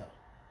heaven or hell.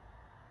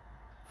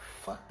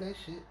 Fuck that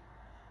shit.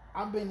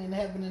 I've been in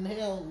heaven and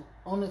hell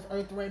on this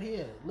earth right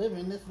here,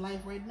 living this life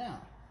right now.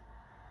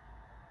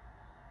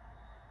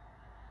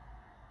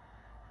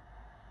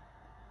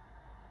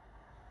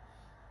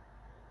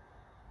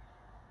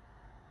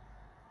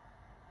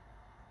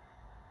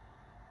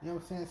 You know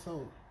what I'm saying?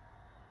 So,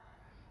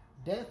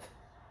 death,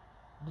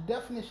 the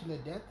definition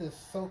of death is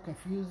so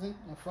confusing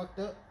and fucked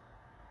up.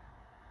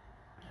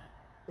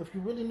 If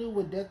you really knew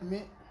what death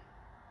meant,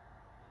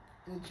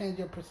 it would change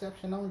your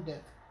perception on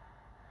death.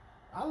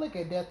 I look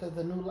at death as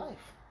a new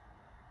life.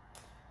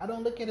 I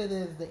don't look at it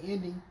as the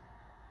ending.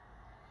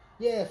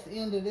 Yeah, it's the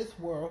end of this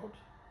world.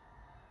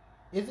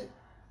 Is it?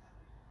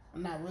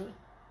 Not really.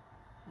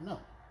 No.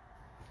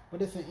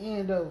 But it's the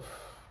end of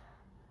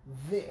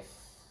this.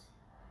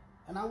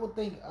 And I would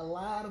think a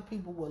lot of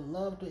people would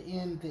love to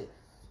end this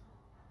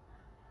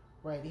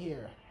right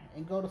here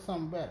and go to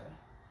something better.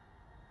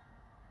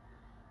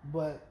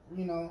 But,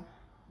 you know,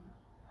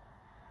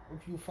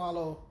 if you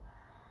follow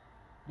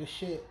the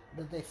shit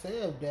that they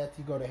say of death,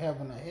 you go to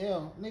heaven or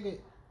hell. Nigga,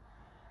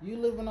 you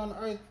living on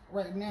earth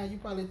right now, you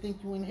probably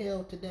think you in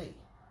hell today.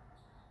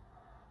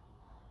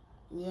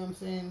 You know what I'm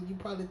saying? You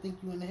probably think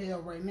you in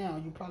hell right now.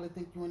 You probably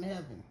think you in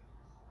heaven.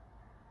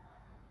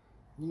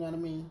 You know what I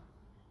mean?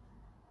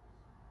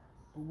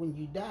 But when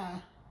you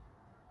die,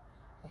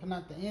 that's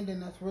not the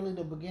ending. That's really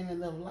the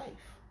beginning of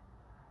life.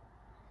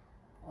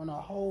 On a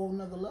whole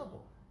nother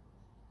level.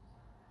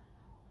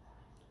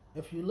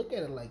 If you look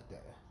at it like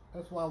that.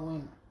 That's why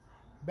when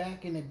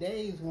back in the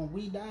days when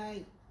we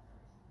died,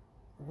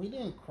 we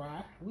didn't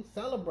cry. We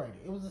celebrated.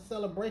 It was a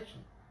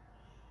celebration.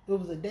 It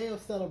was a day of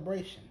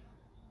celebration.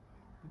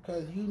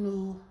 Because you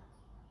knew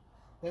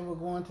they were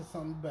going to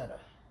something better.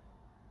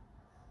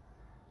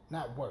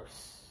 Not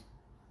worse.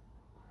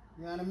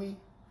 You know what I mean?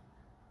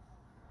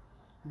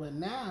 But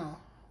now,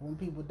 when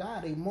people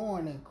die, they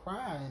mourn and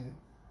cry and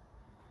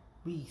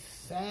be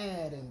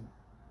sad and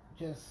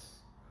just,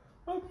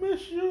 I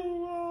miss you,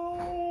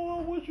 oh,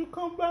 I wish you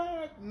come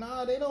back.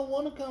 Nah, they don't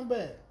want to come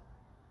back.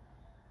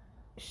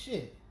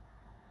 Shit.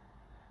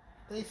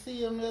 They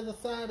see on the other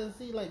side and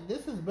see, like,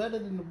 this is better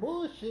than the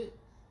bullshit.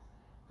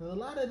 Because a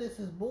lot of this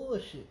is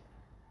bullshit.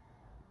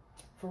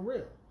 For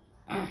real.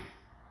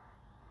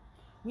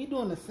 We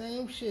doing the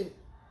same shit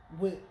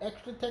with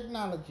extra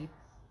technology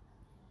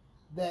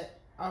that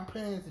our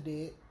parents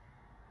did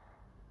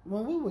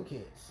when we were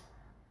kids.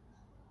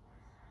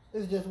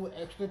 It's just with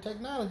extra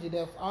technology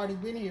that's already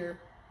been here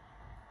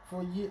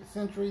for years,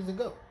 centuries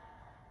ago.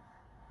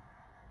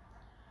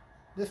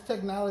 This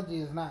technology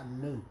is not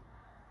new.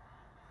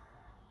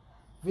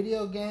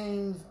 Video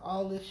games,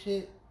 all this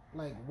shit,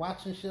 like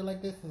watching shit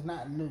like this is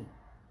not new.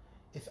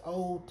 It's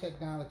old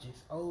technology.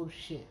 It's old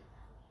shit.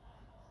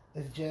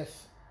 It's just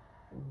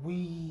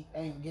we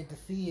ain't get to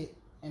see it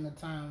in the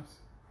times.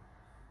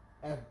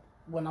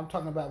 When I'm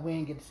talking about we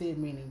ain't get to see it,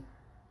 meaning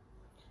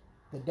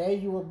The day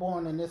you were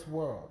born in this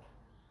world,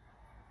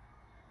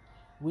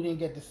 we didn't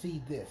get to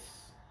see this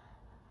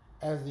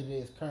as it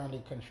is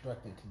currently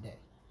constructed today.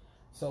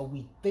 So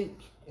we think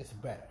it's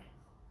better.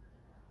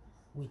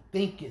 We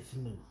think it's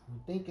new.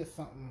 We think it's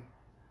something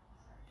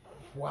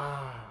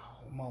wow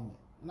moment.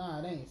 Nah,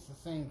 it ain't. It's the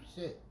same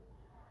shit.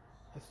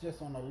 It's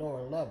just on a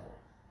lower level.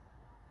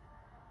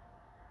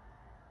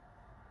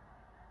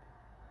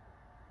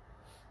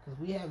 Because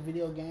we had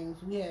video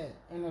games, we had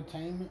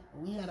entertainment,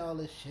 we had all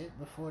this shit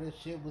before this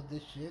shit was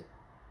this shit.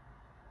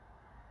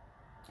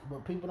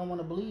 But people don't want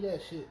to believe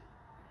that shit.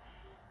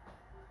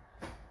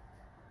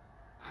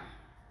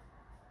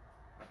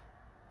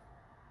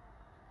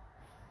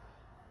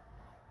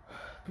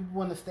 People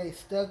want to stay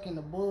stuck in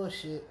the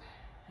bullshit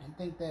and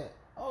think that,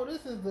 oh,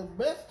 this is the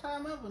best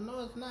time ever.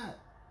 No, it's not.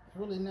 It's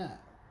really not.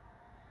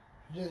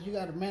 Just you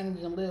got to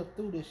manage and live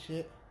through this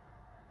shit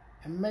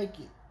and make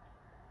it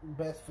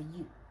best for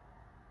you.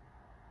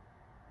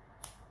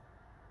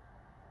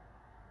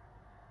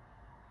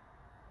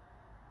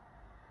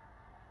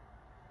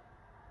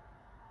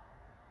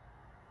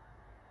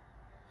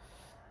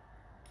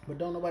 But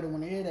don't nobody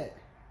want to hear that.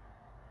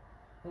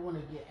 They want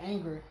to get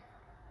angry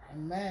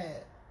and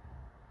mad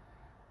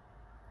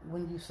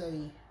when you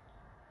say,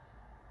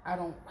 I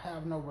don't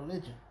have no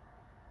religion.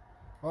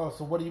 Oh,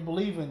 so what do you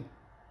believe in?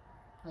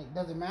 Like,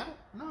 does it matter?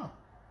 No.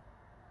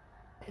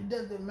 It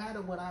doesn't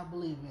matter what I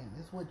believe in.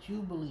 It's what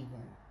you believe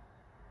in.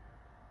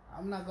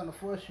 I'm not going to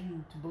force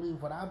you to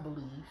believe what I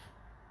believe.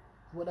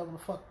 Whatever the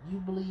fuck you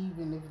believe,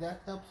 and if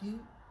that helps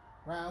you,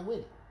 ride with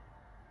it.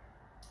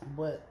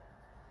 But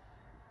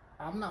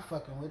I'm not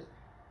fucking with it.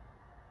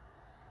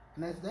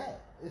 And that's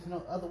that. There's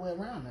no other way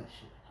around that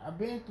shit. I've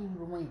been through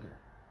the ringer.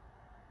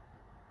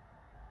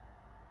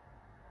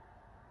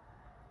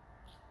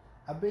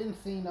 I've been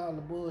seeing all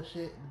the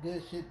bullshit, the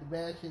good shit, the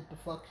bad shit, the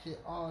fuck shit,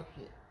 all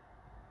shit.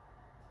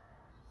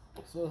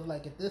 So it's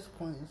like at this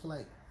point, it's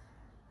like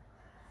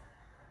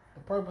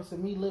the purpose of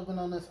me living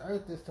on this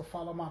earth is to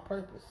follow my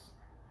purpose.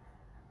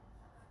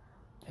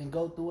 And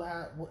go through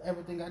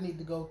everything I need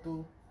to go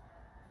through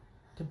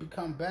to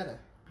become better.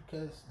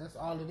 Because that's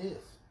all it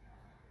is.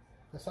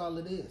 That's all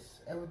it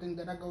is. Everything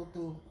that I go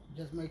through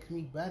just makes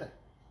me better.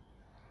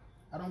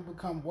 I don't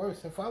become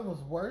worse. If I was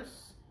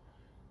worse,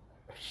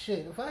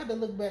 shit, if I had to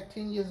look back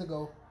 10 years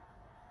ago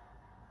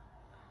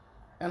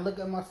and look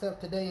at myself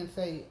today and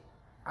say,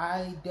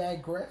 I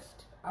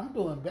digressed, I'm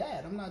doing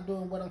bad. I'm not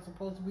doing what I'm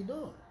supposed to be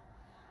doing.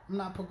 I'm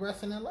not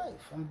progressing in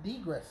life. I'm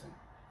degressing.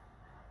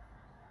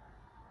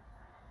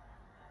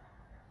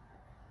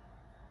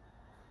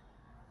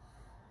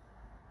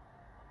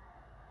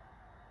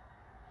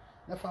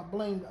 If I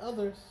blamed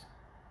others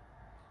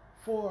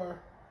for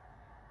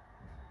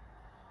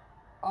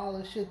all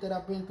the shit that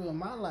I've been through in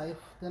my life,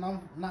 then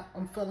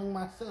I'm failing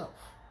myself.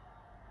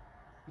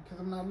 Because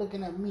I'm not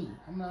looking at me.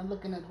 I'm not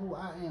looking at who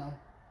I am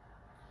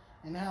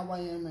and how I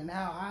am and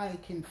how I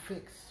can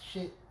fix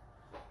shit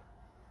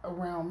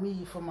around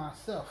me for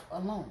myself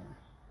alone.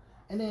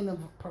 And then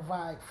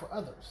provide for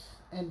others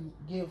and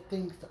give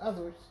things to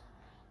others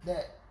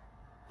that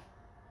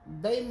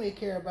they may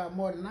care about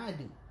more than I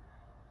do.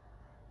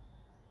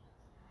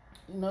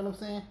 You know what I'm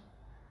saying?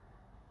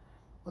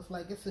 It's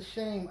like, it's a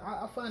shame.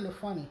 I find it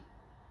funny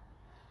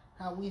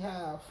how we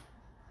have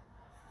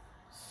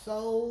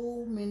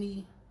so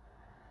many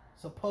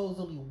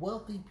supposedly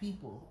wealthy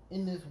people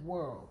in this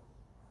world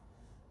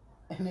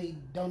and they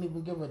don't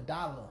even give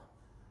 $1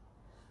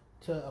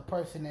 to a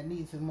person that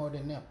needs it more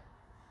than them.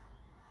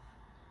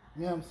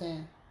 You know what I'm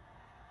saying?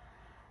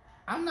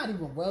 I'm not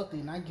even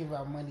wealthy and I give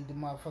out money to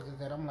motherfuckers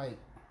that I'm like,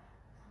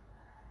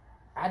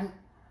 I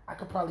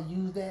could probably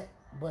use that,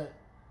 but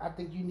I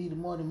think you need it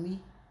more than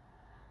me.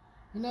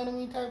 You know what I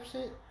mean, type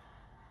shit.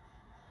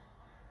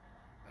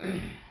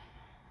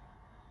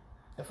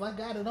 If I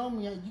got it on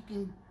me, you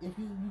can. If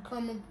you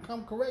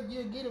come correct,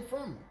 you'll get it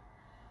from me.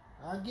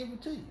 I'll give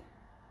it to you.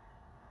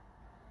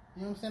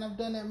 You know what I'm saying? I've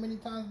done that many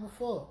times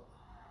before.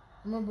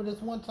 I remember this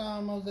one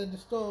time I was at the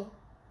store.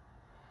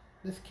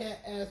 This cat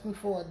asked me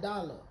for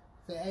 $1.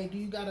 Said, "Hey, do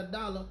you got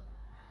 $1?"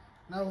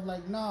 And I was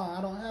like, "No,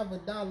 I don't have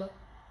 $1,"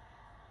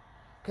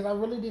 because I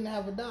really didn't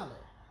have $1.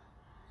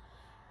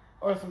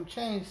 Or some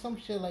change, some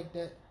shit like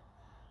that.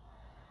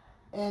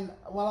 And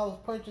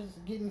while I was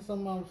getting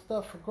some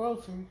stuff for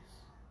groceries,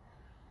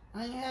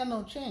 I ain't had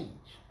no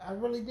change. I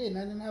really didn't.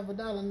 I didn't have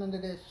 $1, none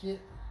of that shit.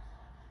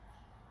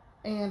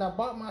 And I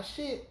bought my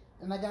shit,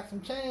 and I got some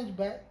change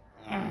back.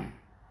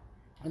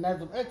 And as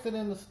I'm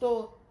exiting the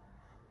store,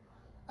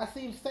 I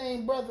see the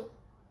same brother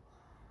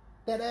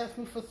that asked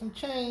me for some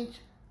change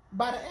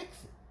by the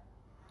exit.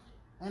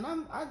 And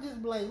I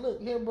just be like, look,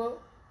 here, bro.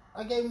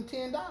 I gave him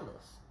 $10.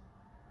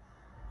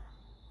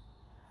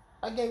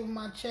 I gave him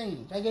my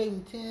change. I gave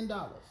him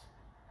 $10.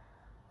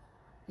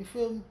 You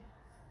feel me?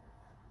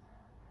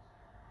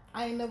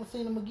 I ain't never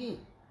seen him again.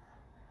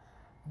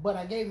 But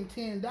I gave him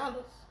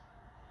 $10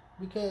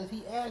 because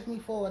he asked me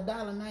for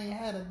 $1 and I ain't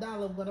had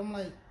 $1, but I'm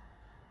like,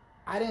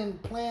 I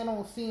didn't plan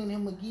on seeing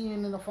him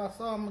again, and if I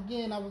saw him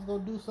again, I was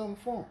going to do something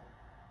for him.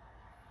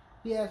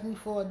 He asked me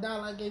for $1,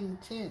 I gave him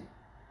 10.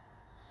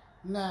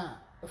 Now,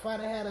 if I'd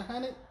have had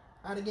 100,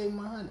 I'd have gave him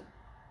 100.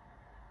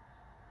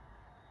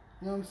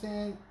 You know what I'm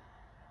saying?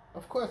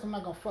 Of course, I'm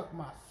not gonna fuck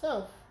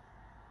myself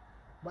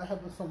by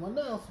helping someone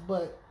else,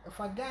 but if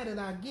I got it,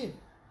 I give it.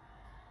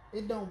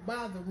 It don't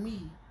bother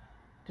me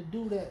to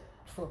do that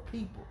for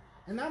people.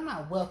 And I'm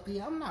not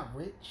wealthy, I'm not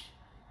rich.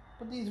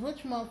 But these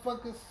rich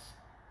motherfuckers,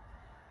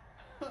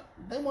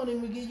 they won't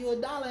even give you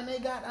 $1 and they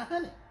got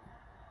 100.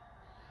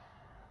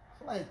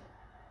 It's like,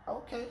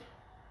 okay,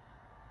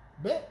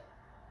 bet.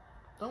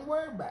 Don't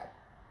worry about it.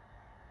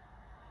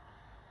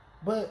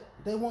 But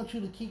they want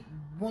you to keep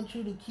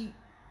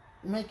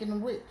making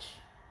them rich.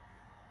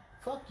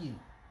 Fuck you.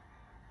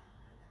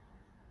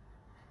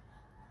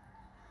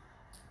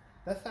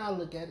 That's how I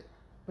look at it.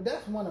 But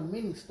that's one of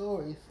many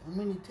stories and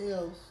many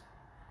tales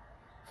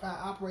of how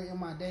I operate in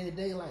my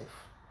day-to-day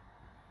life.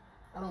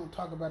 I don't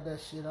talk about that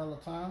shit all the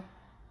time.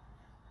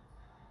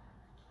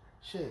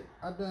 Shit,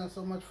 I've done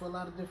so much for a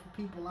lot of different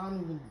people, I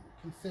don't even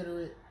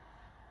consider it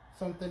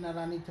something that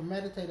I need to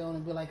meditate on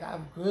and be like,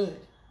 I'm good.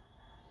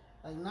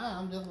 Like, nah,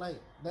 I'm just like,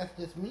 that's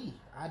just me.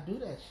 I do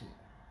that shit.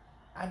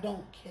 I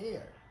don't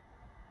care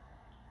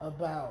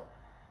about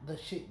the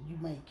shit you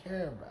may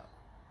care about.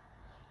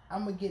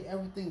 I'm going to get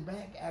everything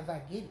back as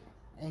I get it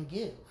and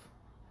give.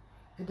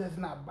 It does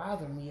not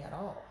bother me at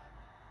all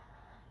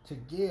to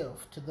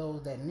give to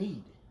those that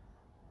need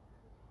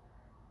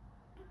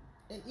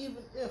it. And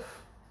even if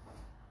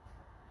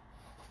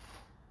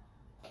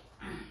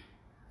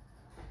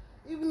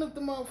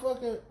the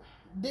motherfucker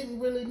didn't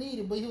really need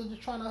it, but he was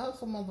just trying to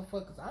hustle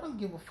motherfuckers, I don't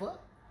give a fuck.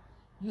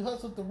 You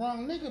hustled the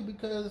wrong nigga,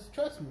 because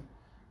trust me,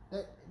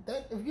 that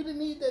if you didn't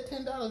need that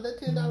 $10, that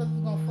 $10 is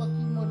gonna fuck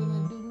you more than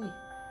it do me.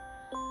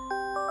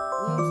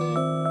 You know what I'm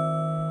saying?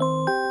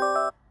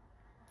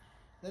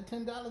 That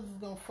 $10 is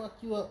gonna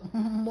fuck you up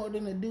more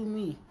than it do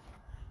me.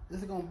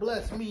 This is gonna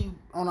bless me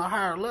on a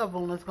higher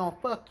level, and it's gonna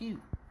fuck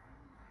you.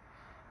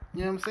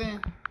 You know what I'm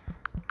saying?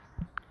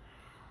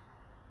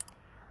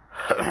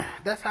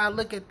 That's how I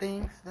look at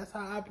things. That's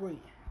how I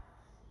operate.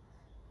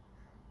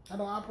 I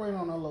don't operate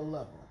on a low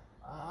level.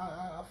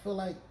 I feel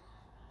like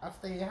I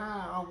stay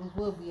high, I always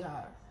will be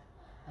high.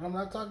 And I'm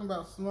not talking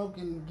about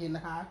smoking and getting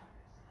high.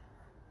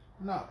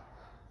 No,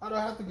 I don't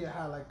have to get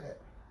high like that.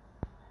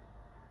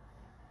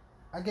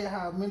 I get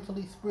high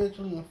mentally,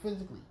 spiritually, and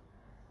physically.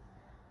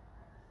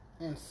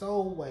 In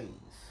soul ways.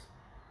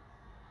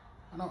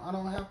 I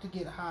don't have to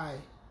get high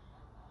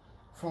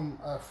from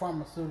a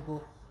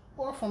pharmaceutical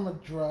or from a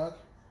drug,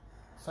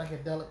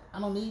 psychedelic. I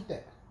don't need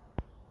that.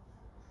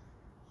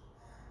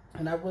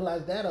 And I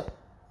realized that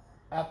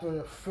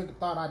after I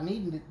thought I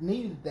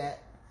needed that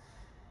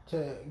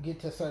to get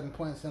to certain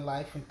points in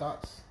life and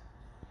thoughts,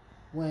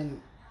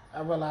 when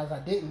I realized I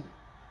didn't,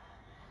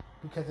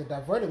 because it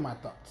diverted my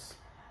thoughts.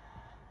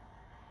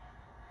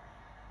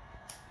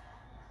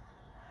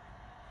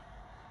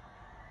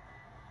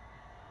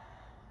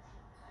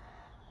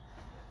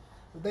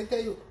 If they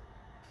tell you,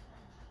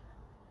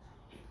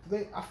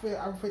 I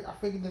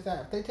figured this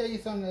out. If they tell you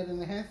something that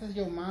enhances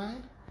your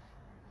mind,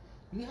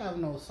 you have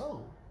no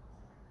soul.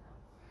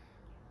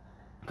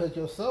 Because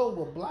your soul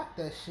will block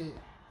that shit.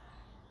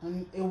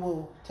 And it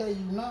will tell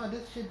you, no,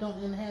 this shit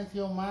don't enhance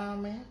your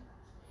mind, man.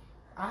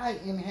 I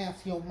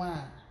enhance your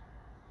mind.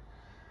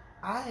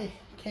 I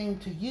came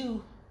to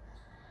you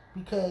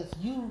because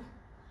you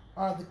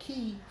are the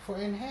key for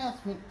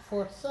enhancement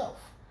for self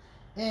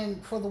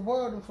and for the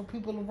world and for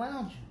people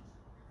around you.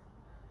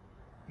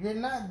 You're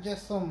not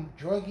just some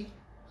druggie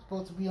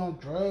supposed to be on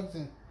drugs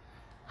and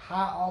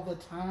high all the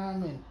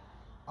time and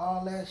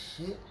all that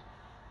shit.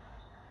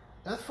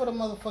 That's for the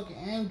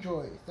motherfucking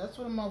androids. That's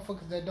for the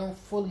motherfuckers that don't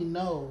fully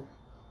know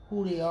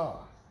who they are.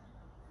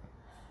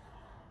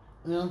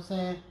 You know what I'm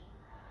saying?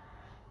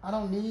 I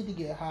don't need to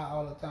get high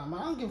all the time.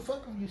 I don't give a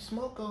fuck if you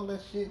smoke all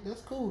that shit.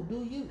 That's cool.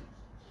 Do you?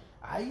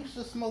 I used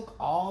to smoke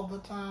all the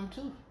time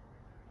too.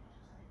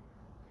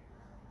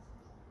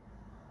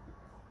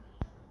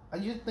 I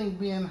used to think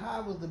being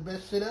high was the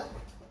best shit ever.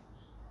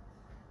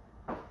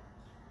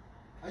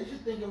 I used to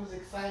think it was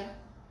exciting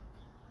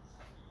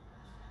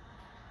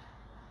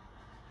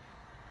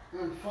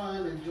and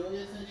fun and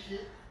joyous and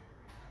shit.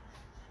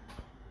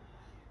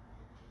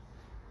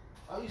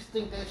 I used to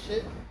think that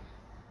shit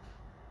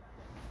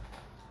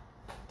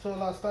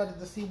until I started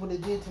to see what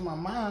it did to my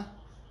mind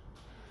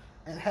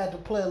and had to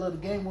play a little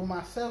game with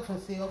myself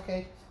and see,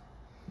 okay,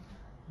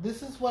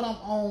 this is what I'm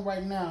on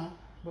right now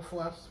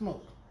before I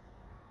smoke.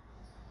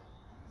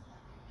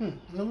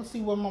 Let me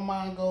see where my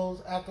mind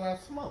goes after I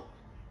smoke.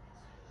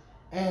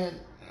 And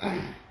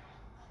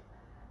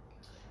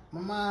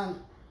my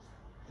mind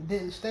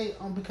didn't stay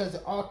on because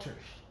it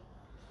alters.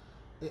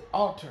 It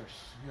alters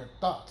your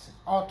thoughts. It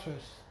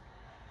alters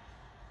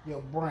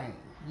your brain.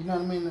 You know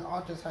what I mean? It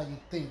alters how you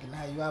think and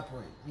how you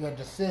operate. Your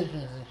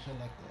decisions and shit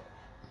like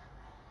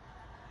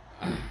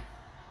that.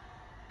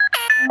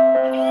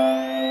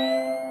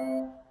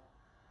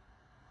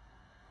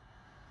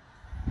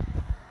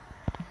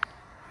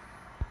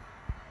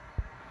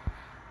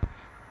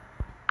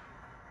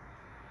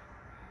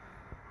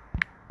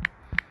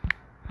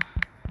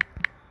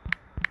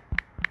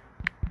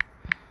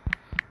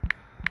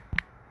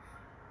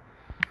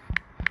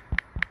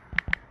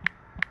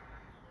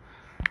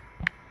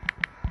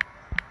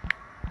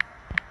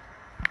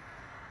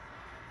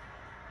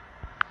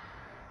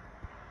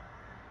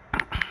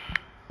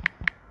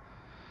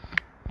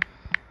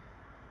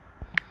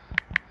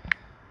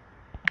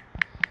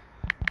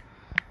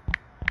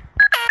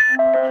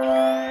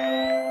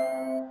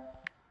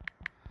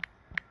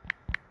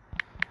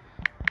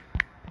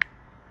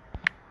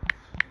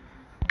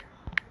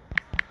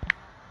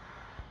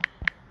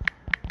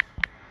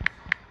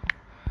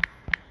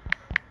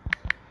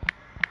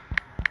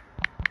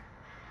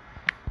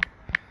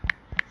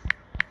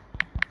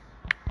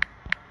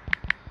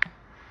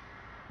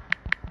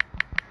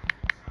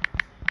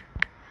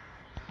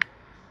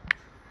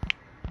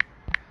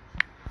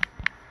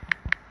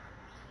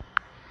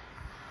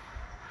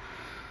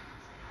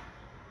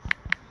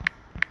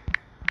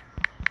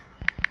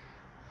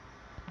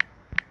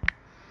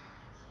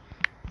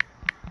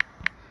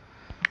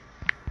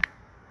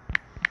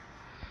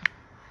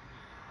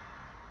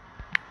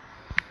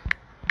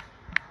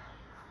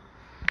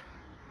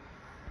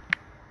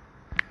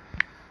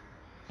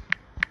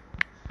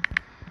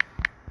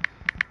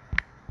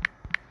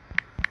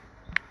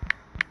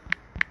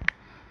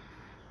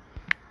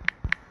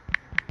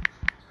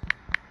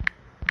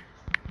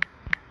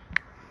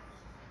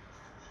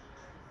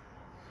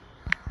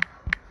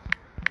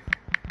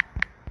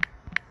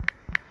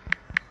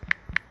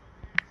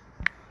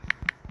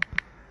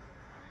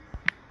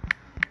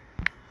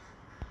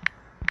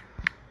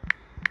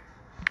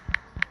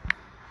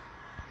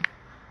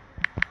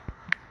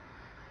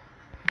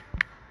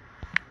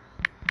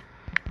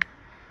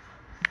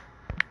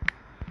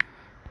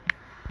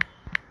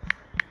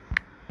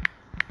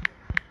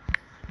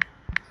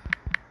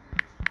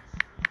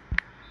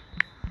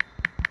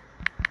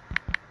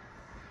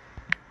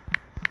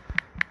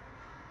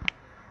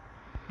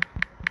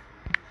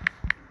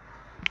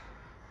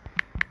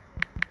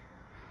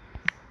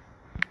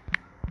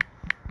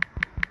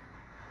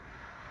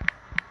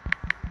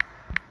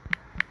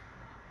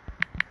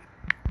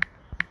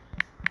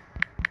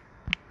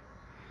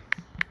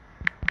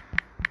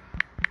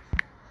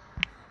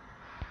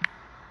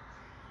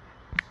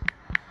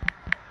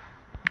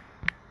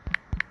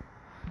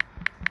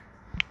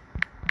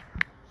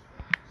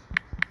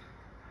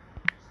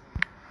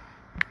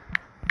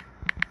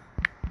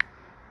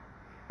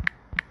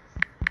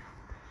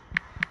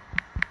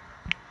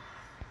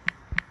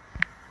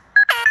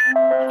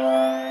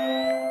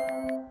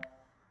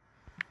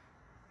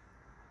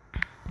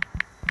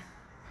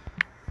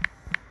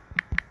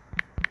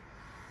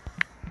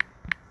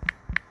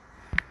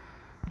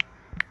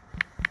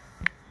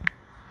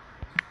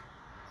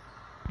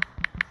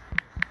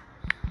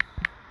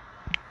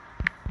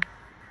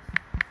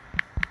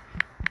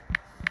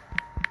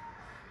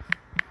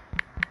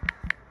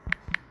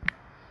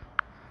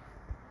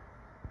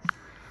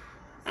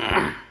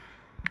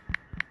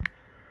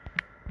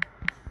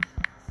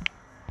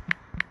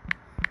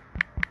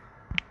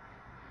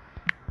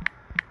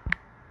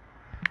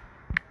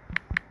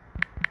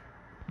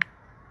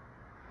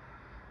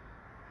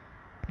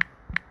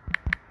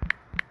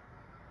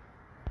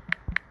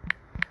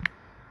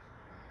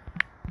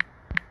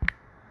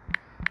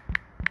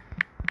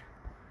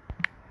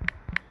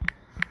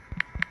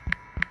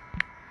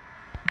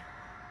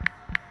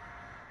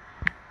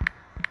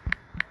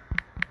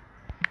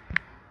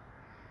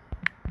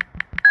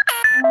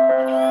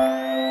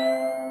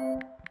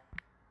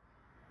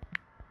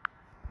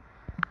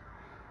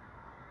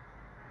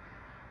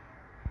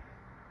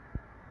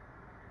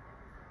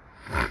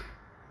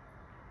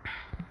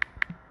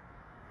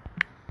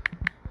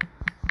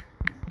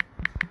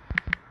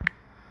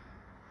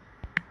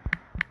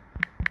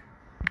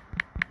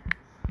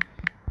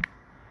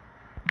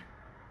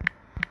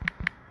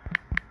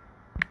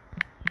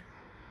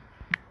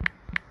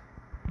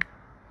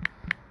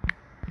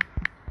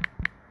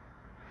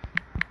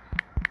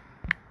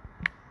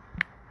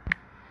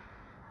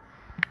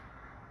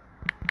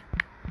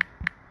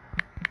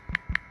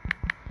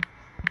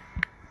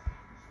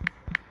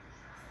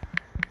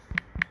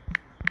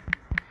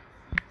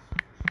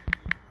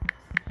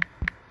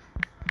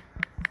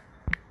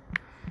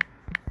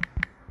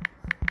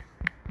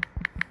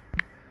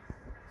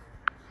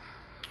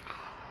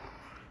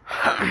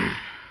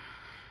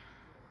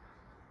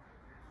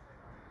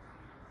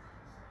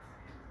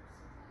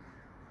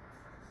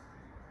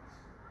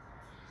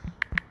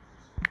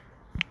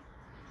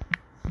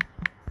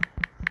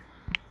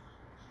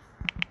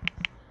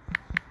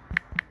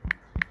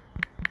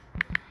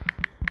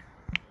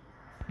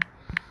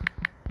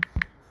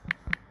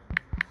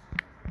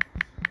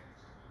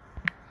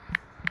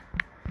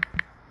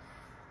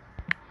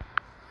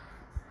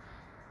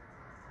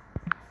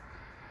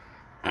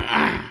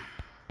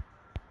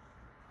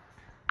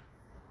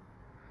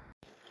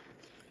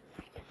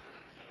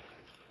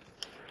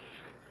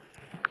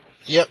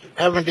 Yep,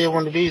 haven't did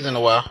one of these in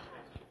a while.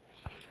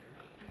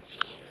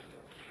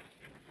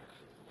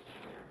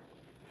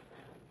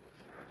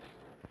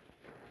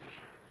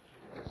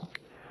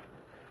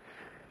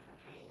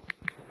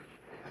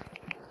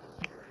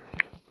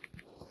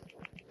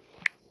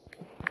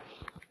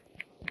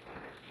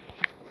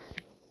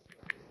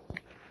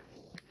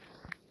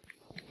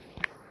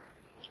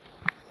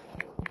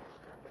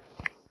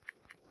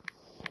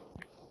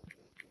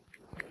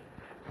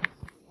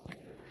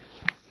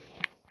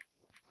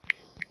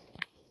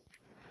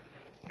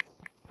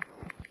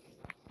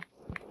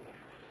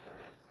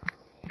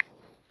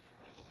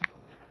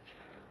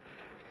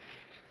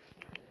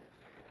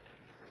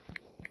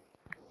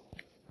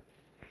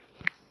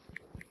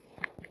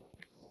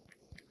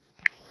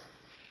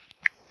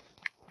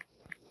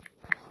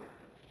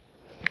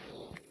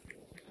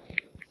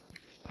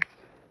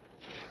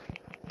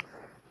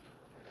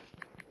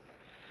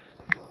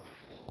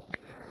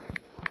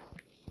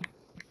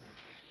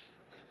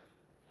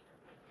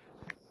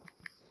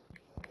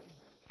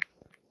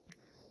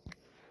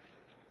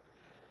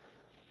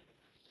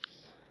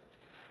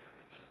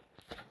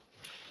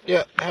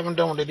 Yeah, haven't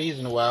done one of these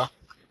in a while.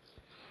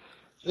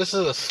 This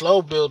is a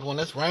slow build when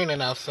it's raining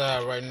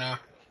outside right now.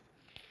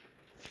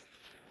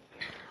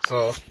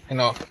 So,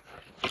 get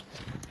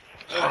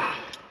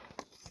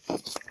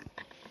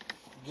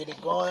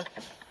it going.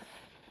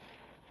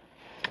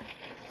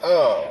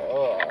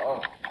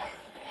 Oh.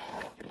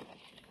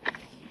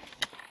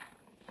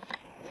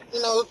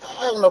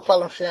 I have no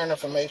problem sharing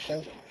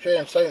information,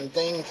 sharing certain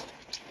things.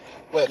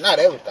 Well, not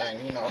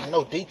everything,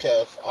 no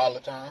details all the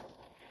time.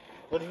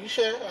 But if you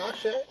share, I'll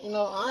share.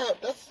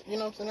 That's,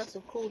 what I'm saying, that's a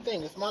cool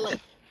thing. It's my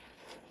life.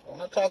 When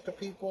I talk to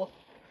people,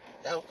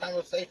 have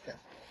conversations.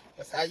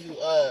 That's how you,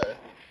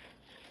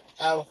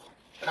 have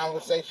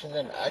conversations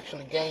and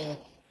actually gain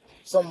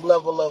some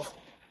level of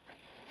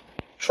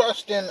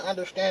trust and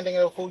understanding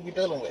of who you're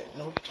dealing with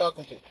and who you're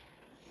talking to.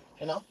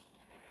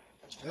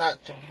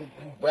 Not to be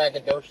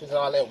braggadocious,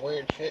 all that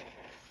weird shit.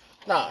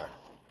 Nah.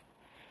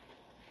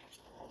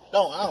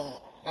 No.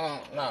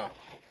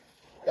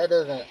 That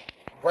doesn't,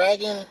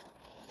 bragging,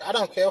 I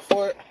don't care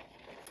for it.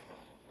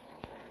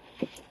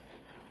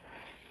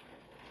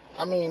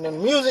 I mean, the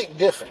music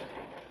different.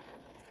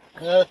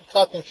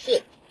 Talking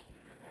shit.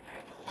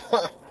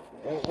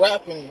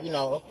 Rapping,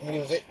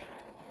 music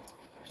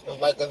is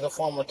like as a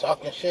form of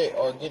talking shit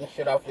or getting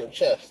shit off your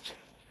chest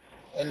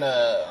in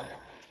a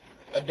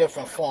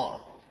different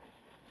form.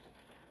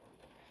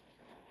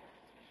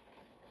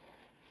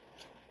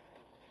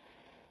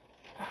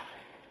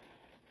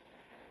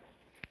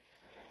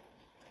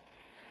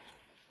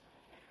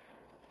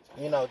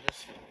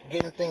 Just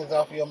getting things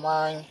off your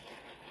mind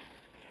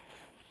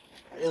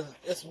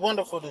it's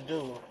wonderful to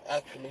do,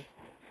 actually.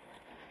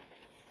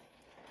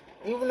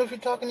 Even if you're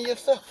talking to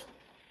yourself.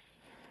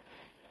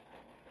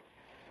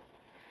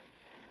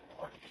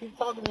 Keep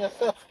talking to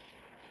yourself.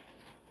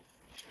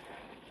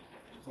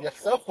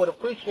 Yourself would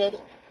appreciate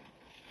it.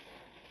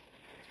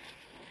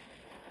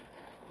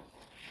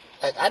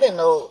 Like, I didn't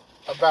know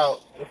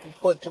about if you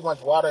put too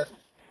much water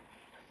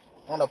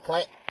on a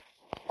plant,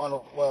 a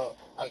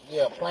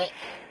plant,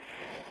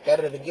 that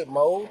it'll get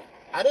mold.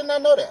 I did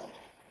not know that.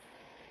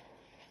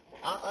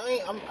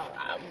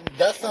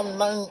 That's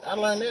something I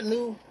learned that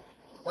new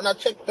when I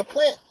checked the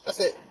plant. I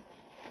said,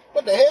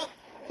 what the hell?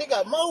 He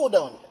got mold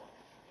on it.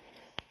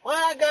 Why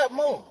I got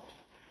mold?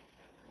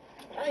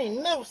 I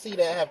ain't never see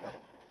that happen.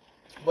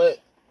 But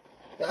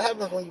that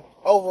happens when you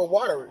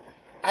overwater it.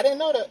 I didn't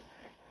know that.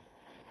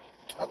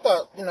 I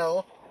thought,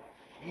 you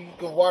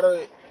can water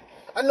it.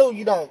 I knew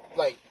you don't,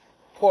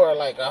 pour,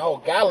 a whole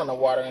gallon of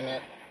water in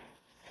there.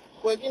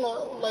 But,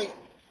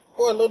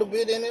 pour a little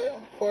bit in there.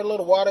 Pour a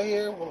little water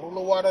here, a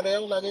little water there.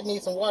 Like, it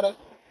needs some water.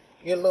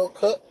 Get a little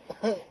cup.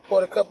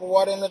 Pour a cup of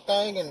water in the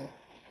thing. And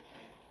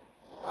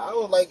I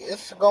was like,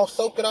 it's going to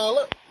soak it all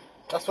up.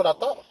 That's what I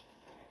thought.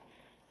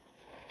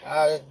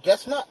 I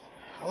guess not.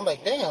 I'm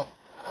like, damn.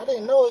 I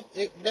didn't know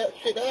that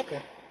shit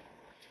happened.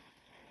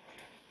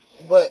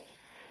 But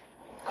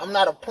I'm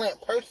not a plant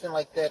person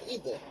like that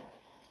either.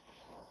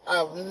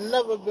 I've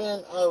never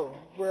been a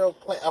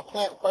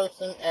plant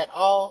person at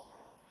all.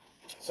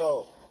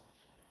 So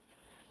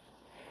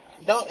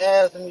don't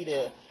ask me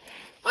to.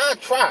 I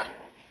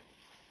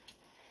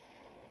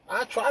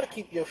try to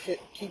keep your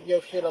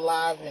shit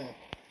alive and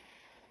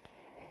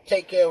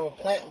take care of a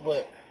plant,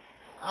 but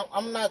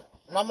I'm not.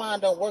 My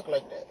mind don't work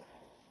like that.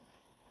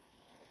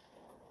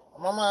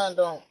 My mind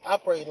don't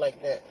operate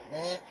like that,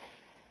 man.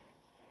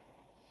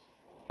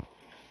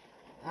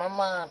 My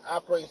mind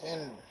operates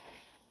in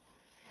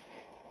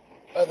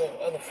other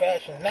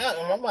fashions. Now,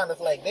 in my mind,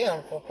 it's like, damn,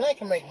 if a plant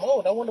can make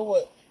mold, I wonder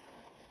what.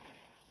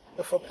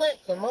 If a plant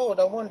can mold,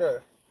 I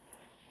wonder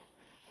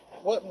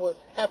what would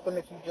happen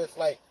if you just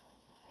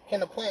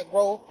can a plant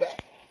grow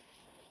back?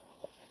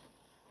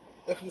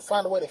 If you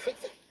find a way to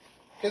fix it,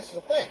 this is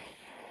a plant.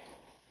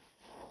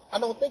 I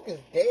don't think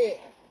it's dead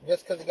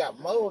just because it got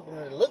mold and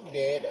it looked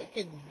dead. It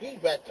could be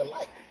back to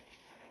life,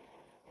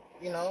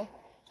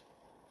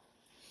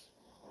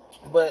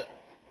 But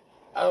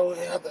It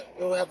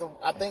would have to,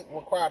 I think,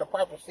 require the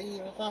proper seeds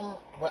or something.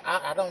 But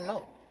I don't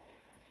know.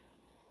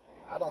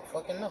 I don't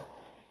fucking know.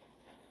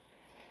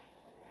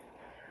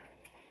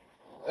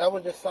 That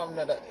was just something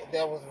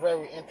that was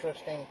very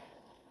interesting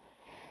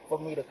for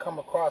me to come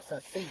across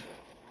and see.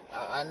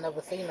 I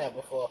never seen that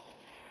before.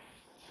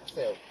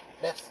 So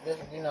that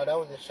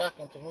was just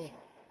shocking to me.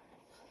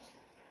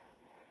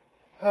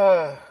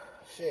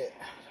 Shit.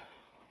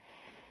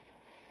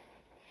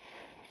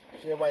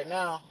 Shit, right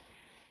now,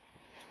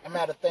 I'm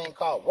at a thing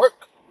called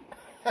work.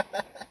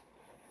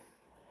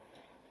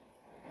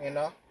 You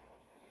know?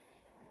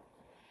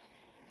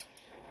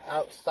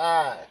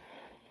 Outside.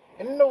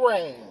 In the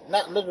rain.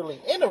 Not literally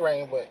in the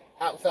rain, but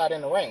outside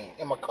in the rain.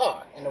 In my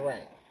car in the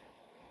rain.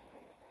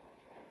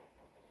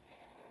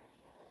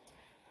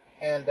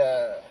 And,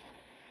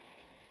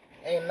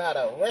 ain't not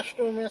a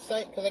restroom in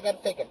sight because I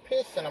got to take a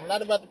piss, and I'm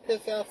not about to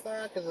piss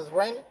outside because it's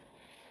raining.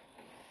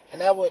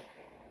 And that would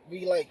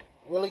be, like,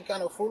 really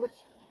kind of foolish.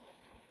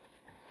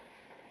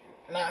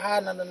 Not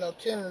hiding under no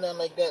tin or nothing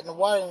like that, and the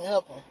water ain't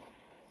helping.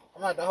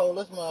 I'm about to hold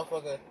this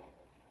motherfucker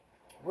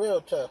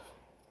real tough.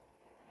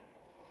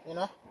 You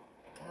know?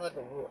 I'm about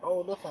to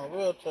hold this one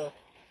real tough.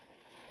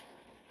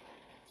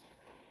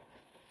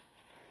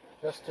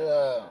 Just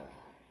to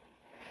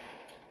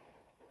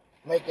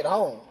make it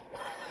home.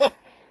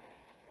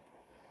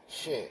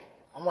 Shit.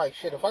 I'm like,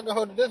 shit, if I can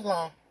hold it this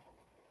long,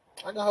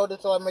 I can hold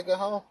it till I make it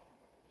home.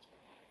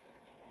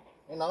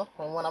 You know?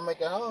 And when I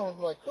make it home,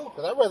 I'm like, cool,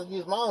 because I'd rather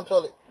use my own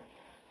toilet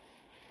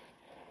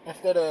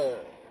instead of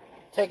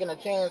taking a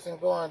chance and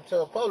going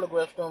to a public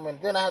restroom and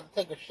then I have to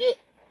take a shit.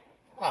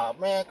 Oh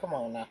man, come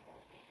on now.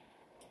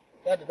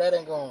 That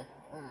ain't going.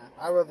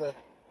 I'd rather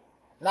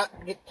not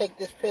take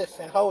this piss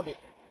and hold it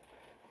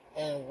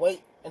and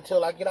wait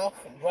until I get off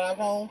and drive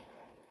home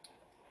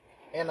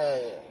and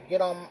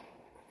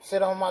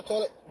sit on my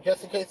toilet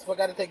just in case if I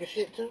gotta take a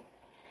shit too,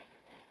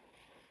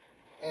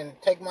 and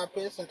take my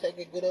piss and take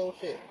a good old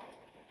shit.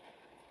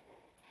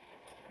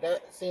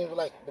 That seems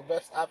like the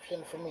best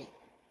option for me.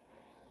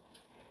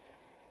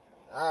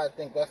 I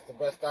think that's the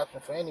best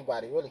option for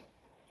anybody, really,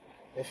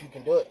 if you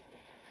can do it.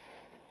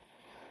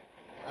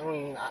 I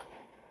mean,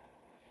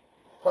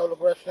 public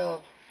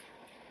restrooms,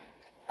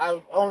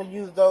 I only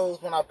use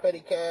those when I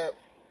pedicab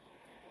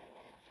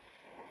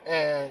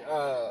and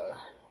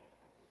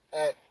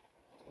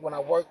when I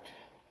worked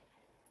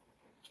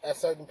at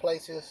certain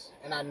places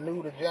and I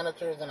knew the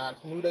janitors and I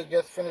knew they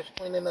just finished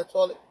cleaning the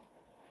toilet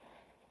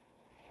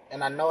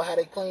and I know how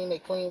they clean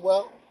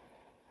well.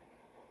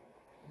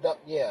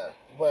 Yeah,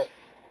 but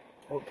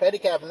with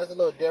pedicabbing, it's a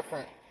little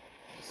different.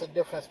 It's a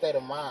different state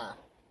of mind.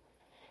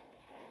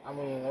 I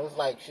mean, it was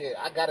like, shit,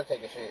 I gotta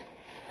take a shit.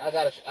 I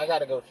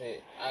gotta go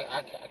shit.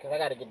 Cause I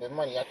gotta get this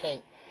money. I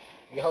can't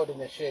be holding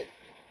this shit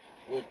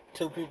with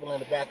two people in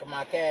the back of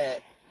my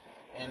cab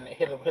and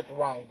hit the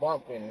wrong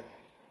bump and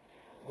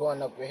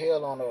going up the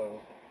hill on or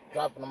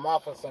dropping them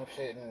off or some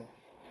shit and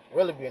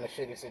really be in a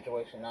shitty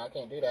situation. Now, I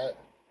can't do that.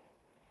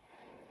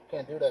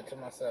 Can't do that to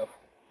myself.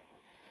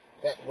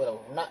 That would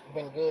have not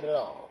been good at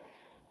all.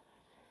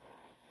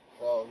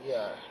 So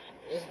yeah,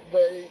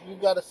 but you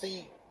gotta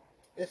see,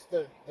 it's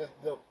the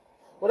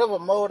whatever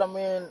mode I'm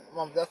in.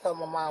 That's how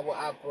my mind will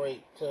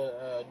operate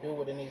to do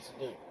what it needs to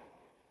do.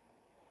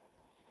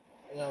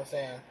 You know what I'm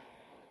saying?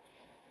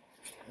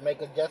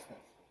 Make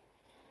adjustments.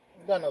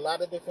 I've done a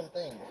lot of different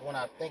things when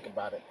I think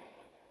about it.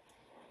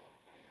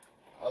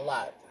 A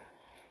lot.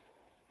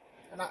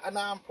 And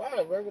I'm proud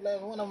of every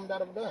last one of them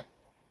that I've done.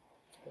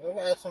 I've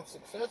had some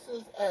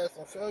successes, I had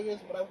some failures,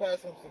 but I've had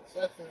some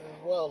successes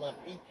as well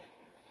in each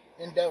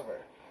endeavor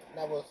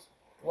that was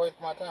worth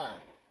my time.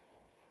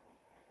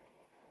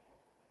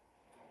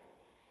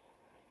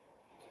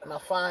 And I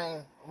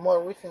find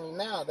more recently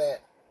now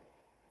that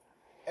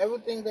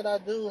everything that I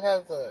do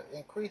has an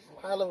increased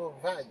high level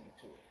of value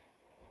to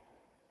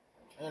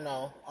it. You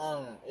know,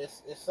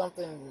 it's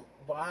something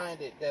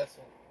behind it that's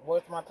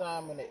worth my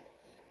time, and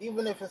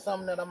even if it's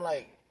something that I'm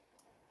like,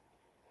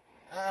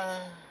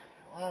 I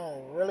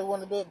don't really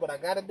want to do it, but I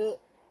gotta do it.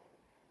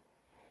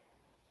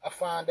 I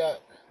find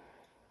out,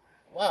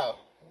 wow,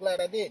 I'm glad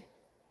I did.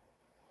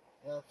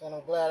 You know what I'm saying?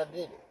 I'm glad I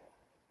did it.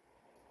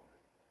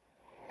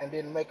 And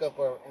didn't make up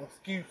an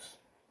excuse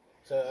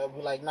to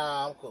be like,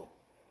 nah, I'm cool.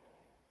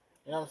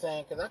 You know what I'm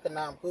saying? Because I can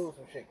I'm cool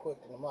some shit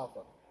quick to the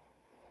motherfucker.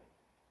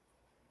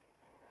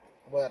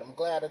 But I'm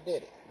glad I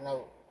did it. You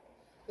know,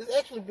 it's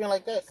actually been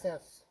like that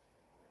since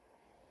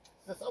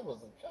I was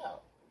a child.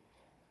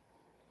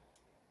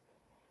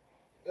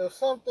 There was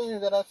some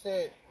things that I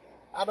said,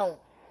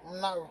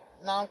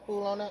 I'm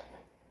cool on that.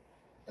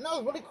 And I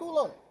was really cool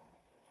on it.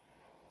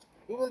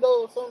 Even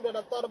though it was something that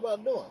I thought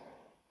about doing.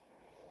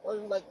 I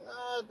was like,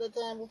 nah, at that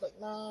time, I was like,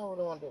 nah, I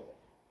don't want to do it.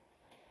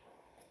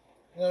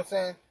 You know what I'm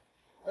saying?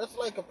 That's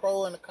like a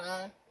pro and a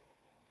con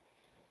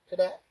to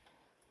that.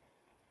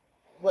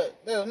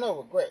 But there's no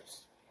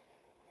regrets.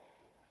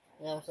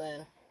 You know what I'm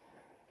saying?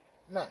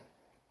 None.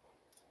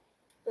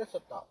 Just a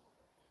thought.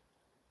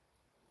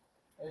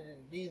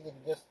 These are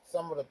just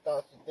some of the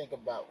thoughts you think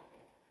about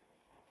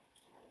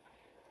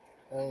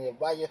when you're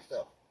by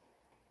yourself.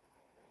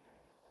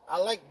 I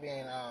like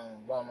being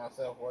by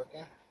myself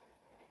working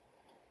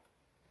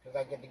because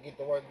I get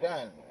the work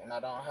done, and I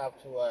don't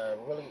have to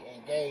really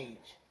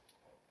engage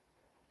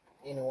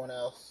anyone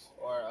else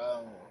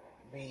or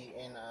be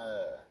in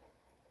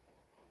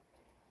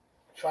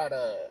try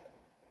to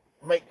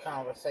make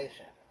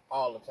conversation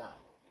all the time.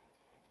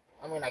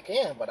 I mean, I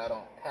can, but I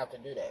don't have to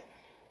do that,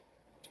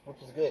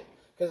 which is good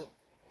because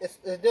it's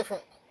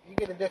different. You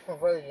get a different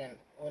version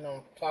when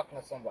I'm talking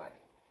to somebody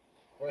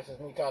versus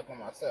me talking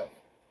to myself.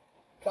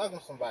 Talking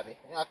to somebody,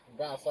 I can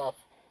bounce off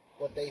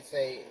what they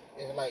say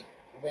is like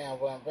bam,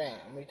 bam,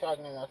 bam. Me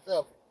talking to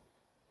myself,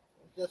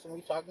 it's just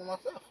me talking to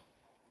myself.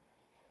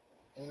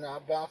 I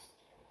bounce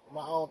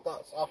my own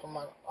thoughts off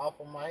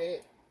of my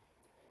head,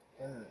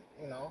 and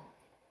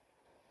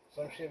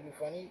some shit be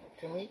funny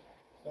to me.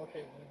 Some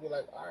shit be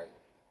like, all right,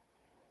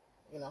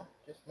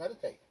 just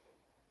meditate.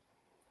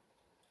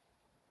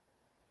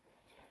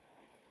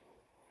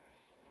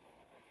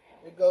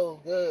 It goes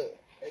good.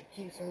 It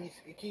keeps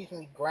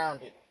me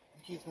grounded.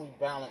 It keeps me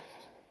balanced.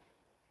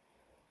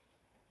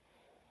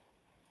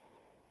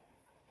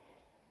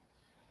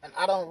 And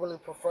I don't really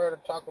prefer to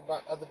talk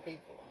about other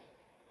people.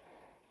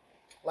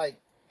 Like,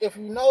 if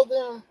you know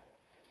them,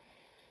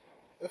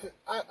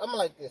 I'm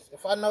like this.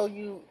 If I know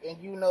you and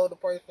you know the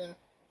person,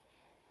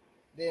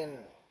 then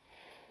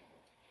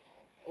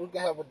we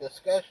can have a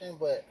discussion.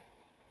 But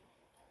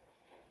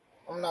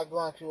I'm not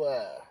going to.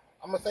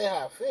 I'm gonna say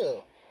how I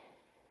feel,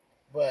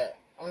 but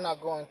I'm not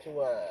going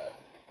to.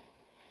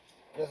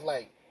 Just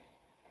like,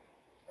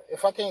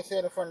 if I can't say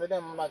it in front of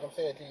them, I'm not gonna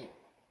say it to you.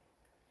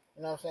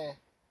 You know what I'm saying?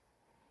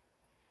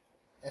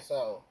 And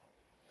so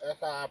that's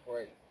how I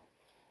operate.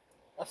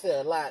 I say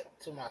a lot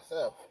to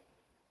myself,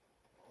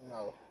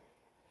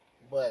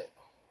 but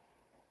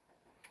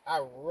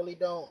I really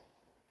don't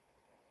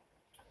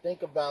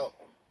think about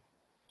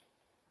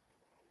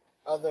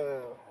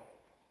other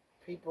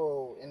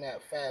people in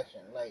that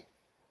fashion. Like,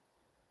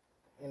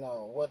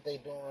 what they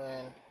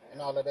doing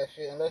and all of that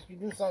shit. Unless you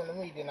do something to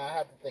me, then I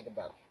have to think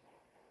about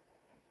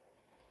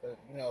it.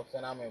 Because,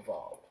 saying I'm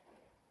involved.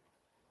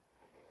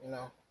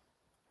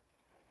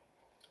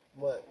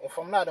 But if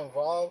I'm not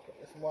involved,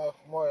 it's more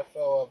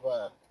so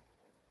of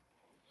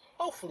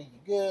hopefully you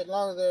good. As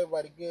long as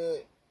everybody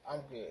good,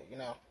 I'm good.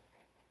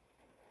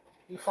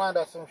 You find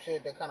out some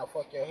shit that kind of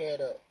fuck your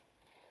head up,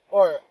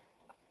 or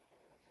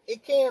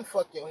it can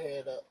fuck your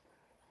head up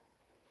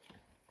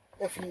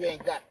if you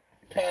ain't got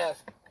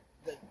past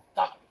the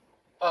thought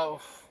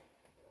of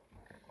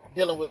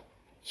dealing with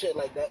shit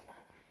like that.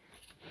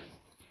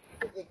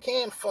 It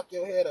can fuck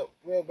your head up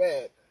real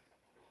bad,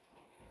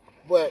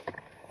 but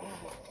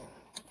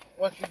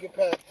once you get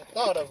past the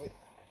thought of it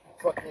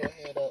fucking your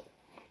head up,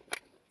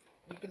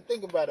 you can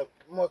think about it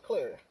more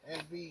clear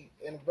and be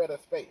in a better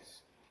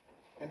space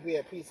and be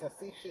at peace and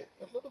see shit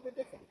a little bit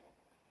different.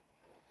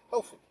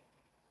 Hopefully.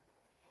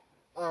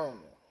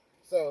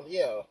 So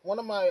yeah, one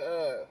of my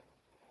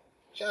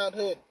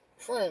childhood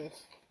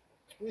friends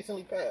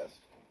recently passed.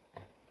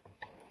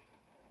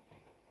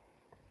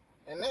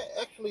 And that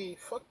actually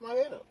fucked my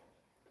head up.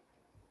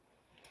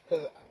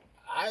 Cause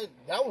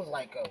that was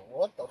like a,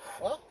 what the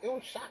fuck? It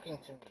was shocking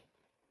to me.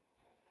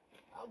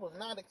 I was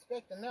not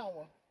expecting that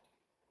one.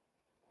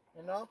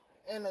 And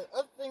the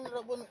other thing that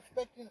I wasn't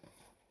expecting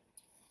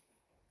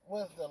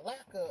was the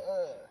lack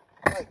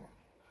of, like,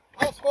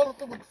 I was scrolling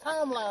through my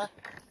timeline.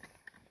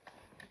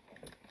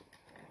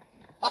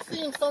 I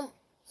seen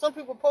some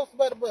people post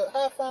about it, but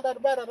how I found out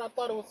about it, I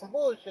thought it was some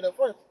bullshit at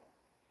first.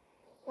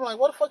 I'm like,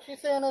 what the fuck she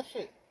saying that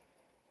shit?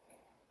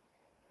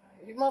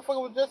 You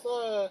motherfucker was just,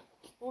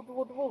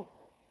 woo.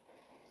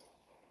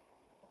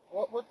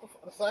 What the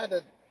fuck? So I had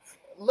to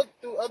look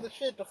through other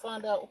shit to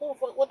find out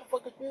what the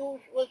fuck is she,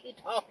 what she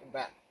talking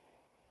about.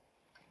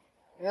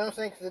 You know what I'm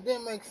saying? Because it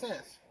didn't make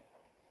sense.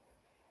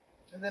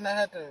 And then I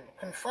had to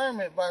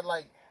confirm it by,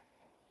 like,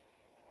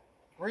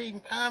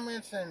 reading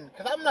comments and,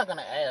 because I'm not going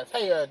to ask,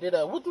 hey, did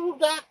whoop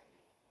die?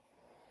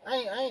 I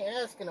ain't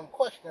asking them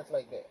questions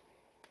like that.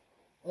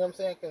 You know what I'm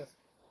saying? Because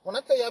when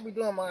I tell you I be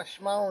doing my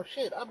own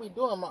shit, I be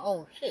doing my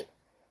own shit.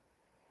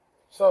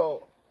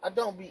 So I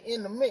don't be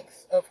in the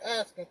mix of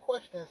asking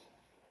questions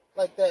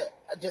like that.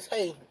 I just,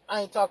 hey,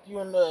 I ain't talked to you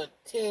in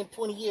 10,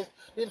 20 years.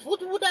 Did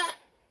whoop die?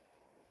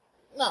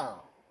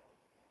 No.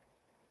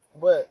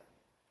 But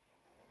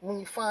when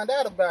you find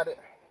out about it,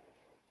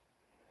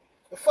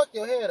 it fuck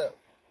your head up.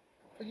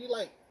 Because you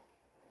like,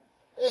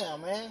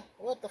 damn, man,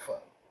 what the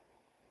fuck?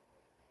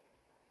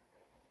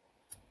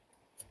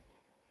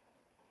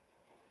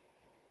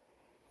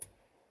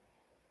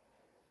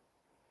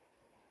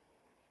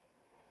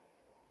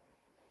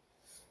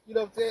 You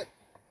know what I'm saying?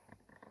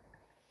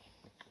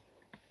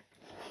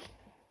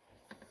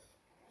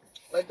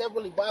 Like, that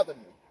really bothered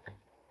me.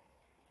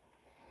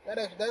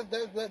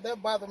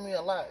 That bothered me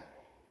a lot.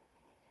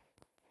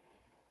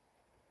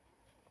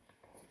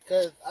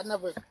 Because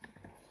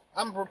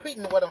I'm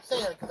repeating what I'm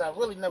saying because I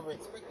really never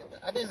expected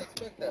that. I didn't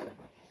expect that.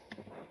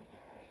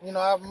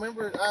 I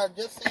remember I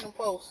just seen a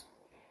post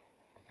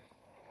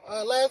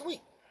last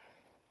week.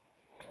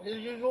 His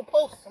usual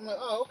post. I'm like,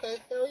 oh, okay,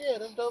 hell yeah,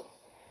 that's dope.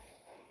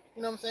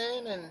 You know what I'm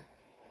saying? And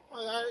I'm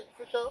like, alright,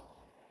 for sure.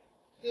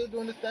 Still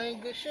doing this thing,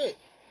 good shit.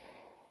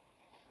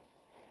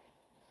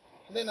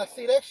 And then I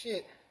see that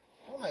shit.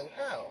 I'm like,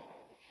 how?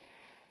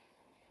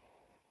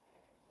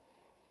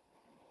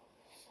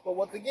 But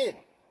once again,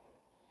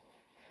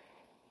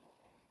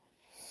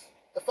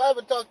 if I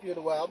ever talk to you in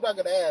a while, I'm not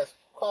gonna ask,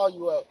 call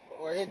you up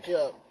or hit you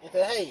up and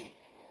say, hey,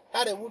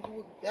 how did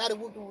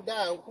Wookie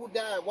die? Who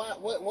died? Why?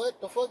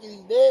 What the fuck, is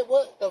he dead?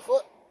 What the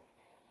fuck?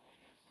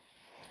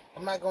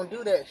 I'm not gonna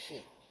do that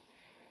shit.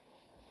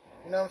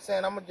 You know what I'm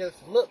saying? I'm gonna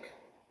just look,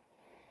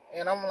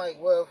 and I'm like,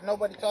 well, if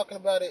nobody talking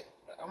about it,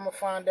 I'm gonna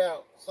find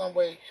out some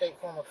way, shape,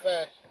 form, or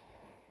fashion.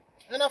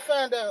 And I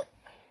found out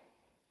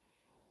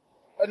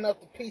enough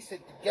to piece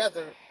it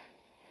together,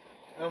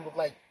 and was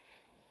like,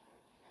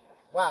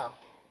 wow,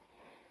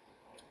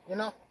 you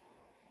know.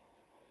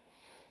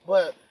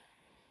 But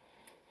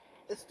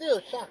it's still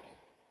shocking.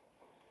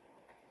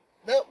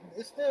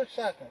 It's still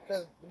shocking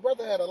because the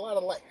brother had a lot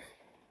of life.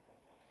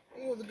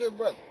 He was a good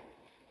brother.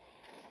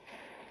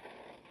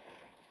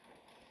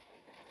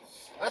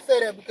 I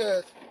say that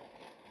because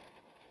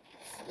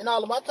in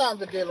all of my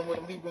times of dealing with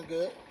him, he's been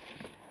good.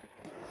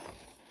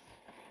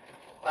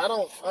 I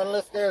don't,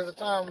 unless there's a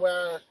time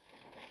where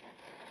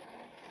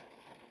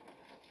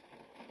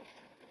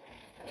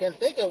I can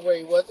think of where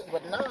he wasn't,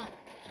 but nah,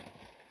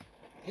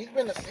 he's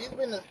been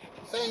the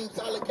same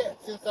solid cat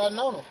since I've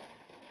known him.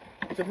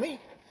 To me,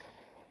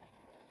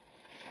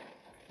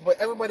 but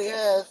everybody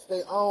has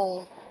their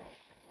own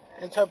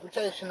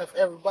interpretation of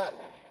everybody.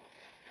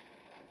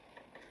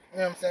 You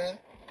know what I'm saying?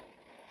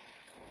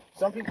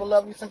 Some people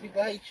love you, some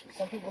people hate you.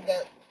 Some people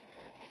got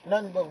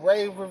nothing but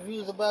rave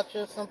reviews about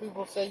you. Some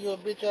people say you're a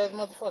bitch ass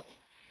motherfucker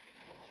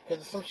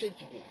because of some shit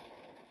you do.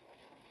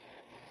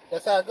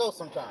 That's how it goes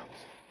sometimes.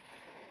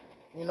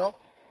 You know?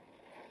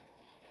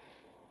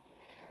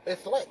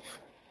 It's life.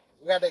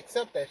 You gotta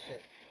accept that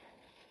shit.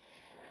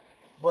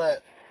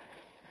 But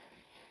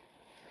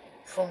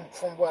from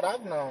what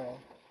I've known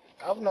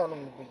them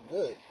to be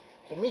good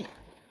to me,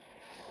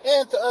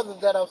 and to others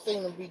that I've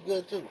seen them be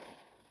good too.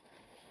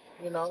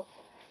 You know,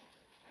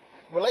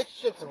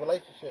 relationships are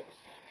relationships.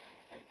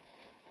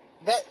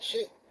 That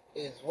shit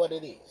is what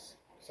it is.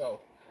 So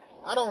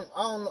I don't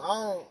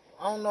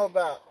know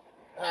about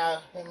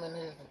how him and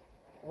his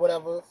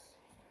whatever,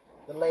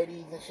 the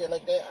ladies and shit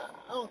like that.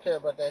 I don't care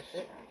about that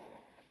shit.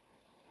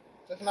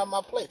 That's not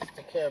my place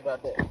to care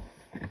about that.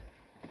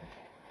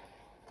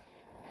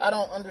 I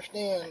don't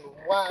understand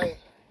why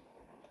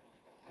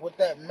would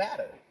that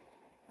matter.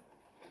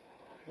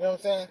 You know what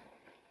I'm saying?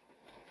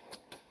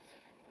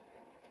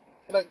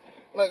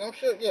 Like I'm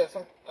sure, yeah.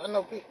 I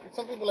know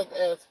some people like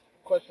to ask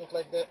questions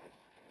like that.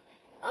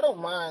 I don't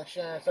mind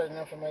sharing certain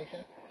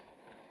information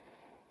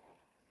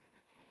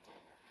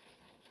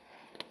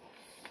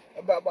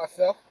about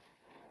myself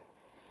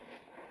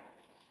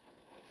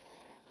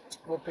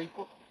with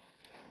people,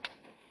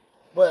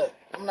 but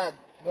I'm not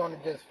going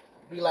to just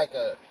be like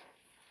a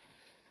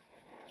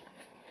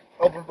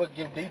open book,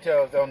 give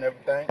details on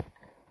everything.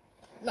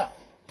 No,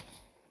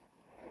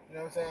 you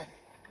know what I'm saying?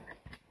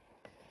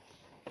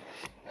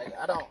 Like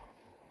I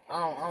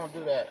don't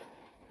do that.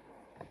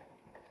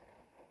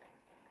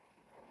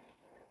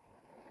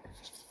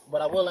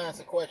 But I will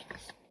answer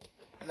questions.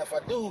 And if I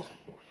do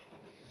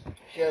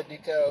share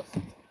details,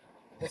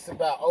 it's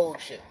about old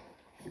shit.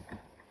 You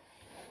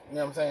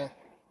know what I'm saying?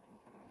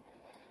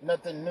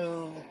 Nothing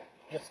new,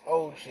 just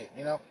old shit,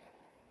 you know?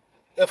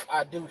 If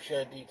I do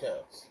share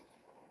details.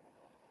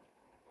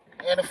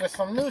 And if it's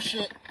some new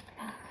shit,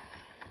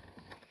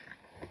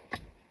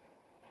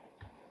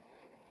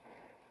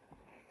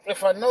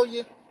 if I know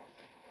you,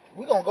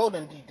 we're going to go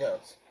into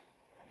details.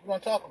 We're going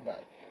to talk about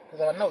it.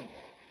 Because I know you.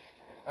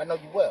 I know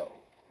you well.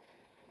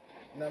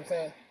 You know what I'm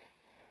saying?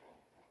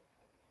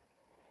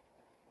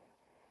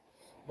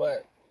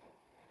 But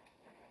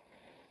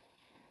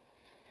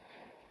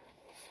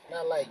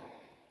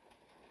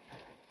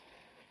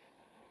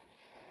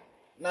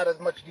not as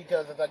much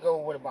details as I go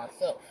with it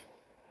myself.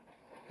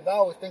 Because I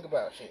always think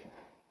about shit.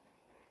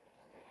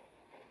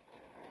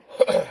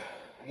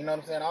 You know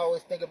what I'm saying? I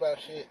always think about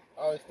shit.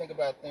 I always think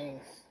about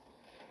things.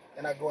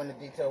 And I go into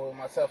detail with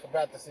myself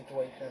about the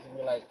situations and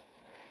be like,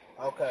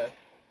 okay,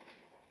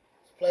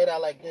 it's played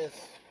out like this.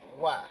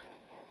 Why?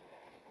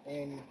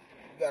 And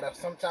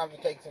sometimes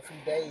it takes a few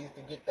days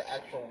to get the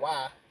actual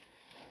why.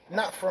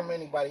 Not from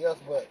anybody else,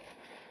 but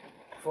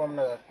from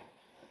the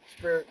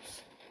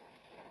spirits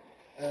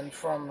and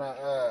from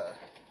the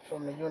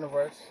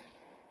universe.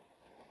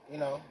 You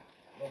know,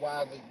 the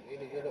why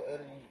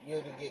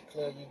it'll get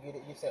clear. You get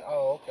it. You say,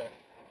 oh, okay,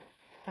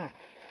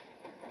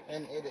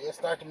 and it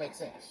start to make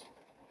sense.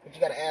 But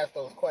you got to ask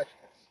those questions.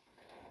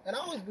 And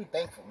always be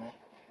thankful, man.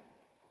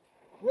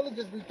 Really,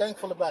 just be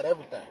thankful about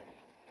everything.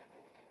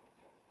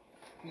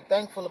 Be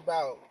thankful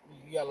about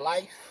your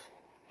life,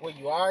 where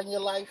you are in your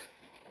life.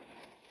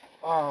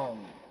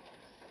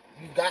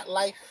 You got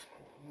life.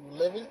 You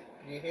living.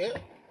 You're here.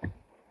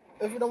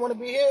 If you don't want to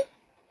be here,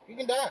 you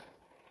can die.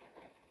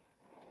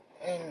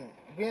 And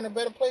be in a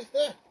better place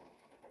there.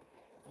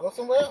 Go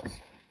somewhere else.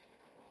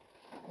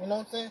 You know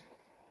what I'm saying?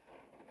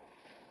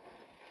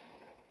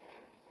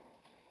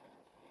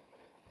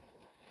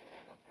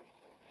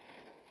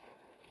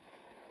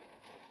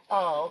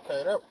 Oh,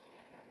 okay. That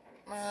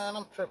man,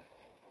 I'm tripping.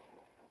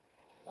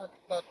 I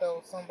thought that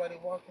was somebody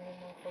walking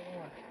in motherfucking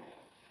way.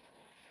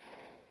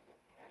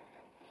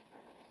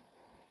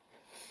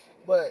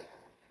 But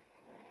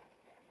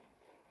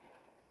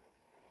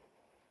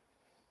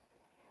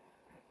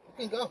you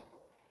can go.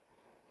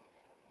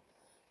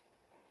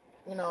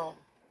 You know,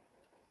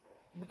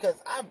 because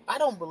I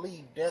don't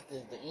believe death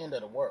is the end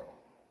of the world.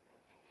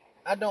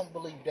 I don't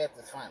believe death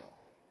is final.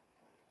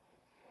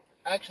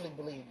 I actually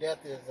believe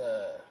death is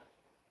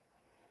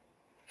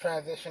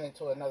transitioning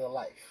to another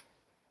life.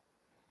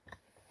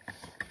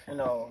 You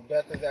know,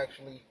 death is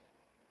actually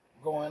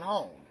going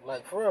home,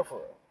 like for real,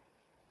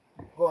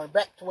 going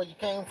back to where you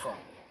came from.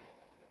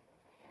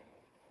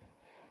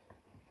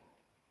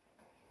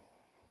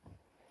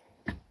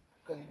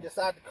 Because you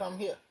decide to come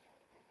here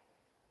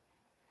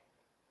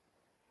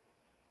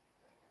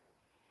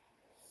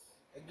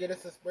and get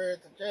us a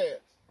spirit to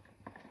chance.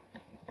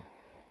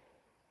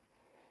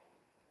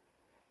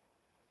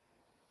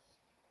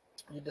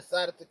 You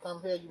decided to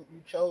come here.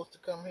 You chose to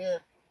come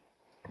here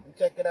and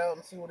check it out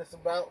and see what it's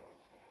about.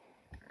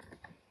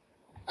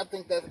 I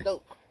think that's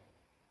dope.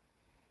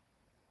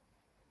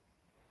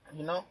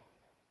 You know,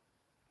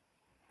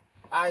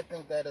 I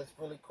think that is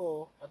really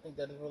cool. I think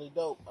that is really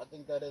dope. I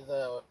think that is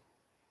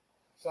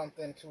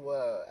something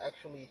to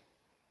actually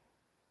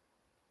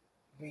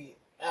be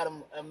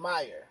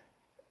admire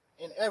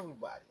in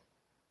everybody.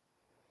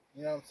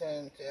 You know what I'm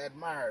saying? To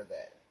admire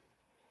that,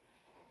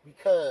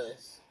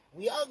 because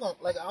we all gonna,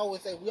 like I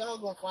always say, we all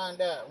gonna find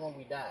out when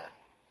we die,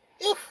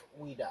 if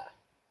we die,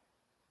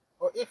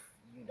 or if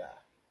you die.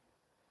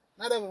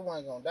 Not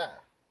everyone gonna die.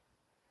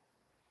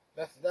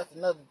 That's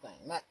another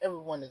thing. Not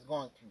everyone is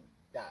going to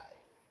die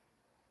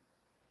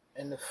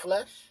in the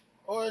flesh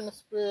or in the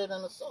spirit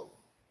and the soul.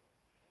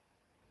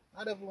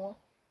 Not everyone.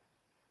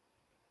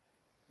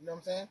 You know what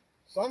I'm saying?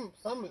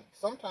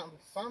 Sometimes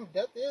some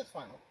death is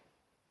final.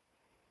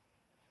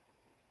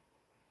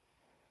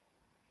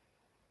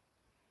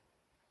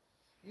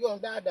 You gonna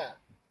die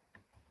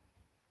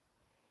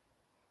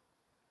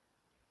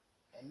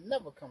and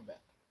never come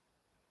back.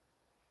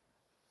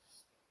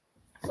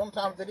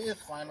 Sometimes it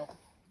is final,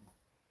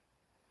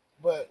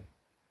 but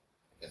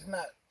it's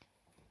not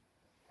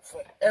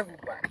for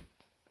everybody,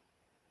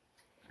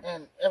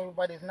 and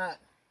everybody's not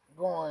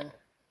going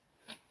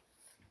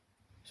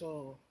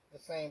to the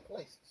same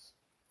places.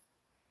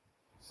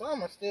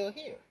 Some are still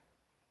here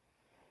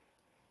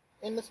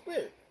in the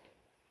spirit,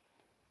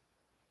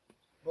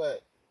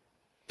 but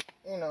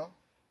you know,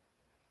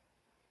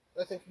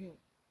 that's if you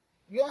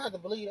don't have to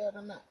believe that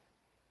or not,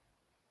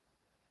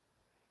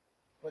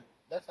 but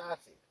that's how I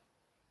see it.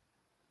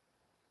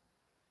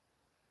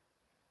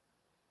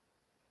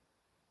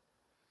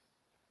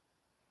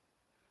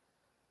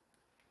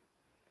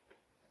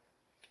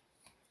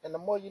 And the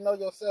more you know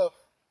yourself,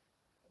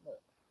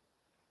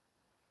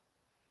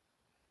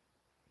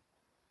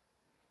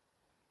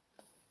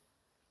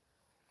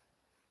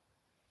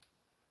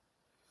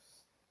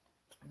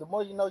 the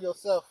more you know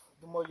yourself,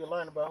 the more you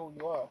learn about who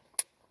you are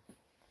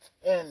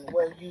and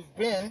where you've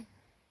been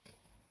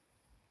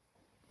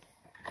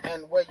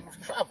and where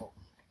you've traveled,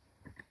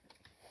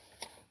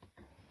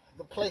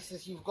 the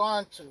places you've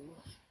gone to,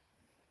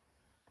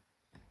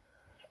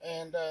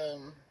 and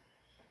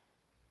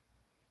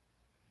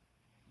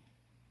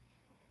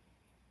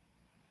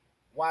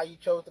why you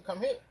chose to come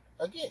here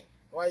again,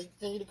 why you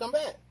continue to come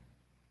back.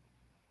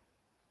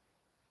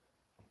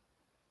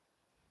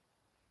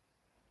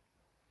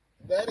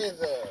 That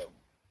is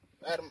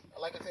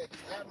like I said,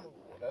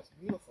 admirable. That's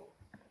beautiful.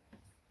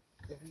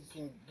 If you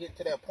can get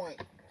to that point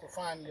to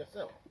find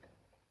yourself,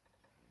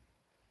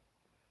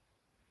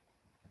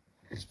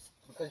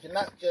 because you're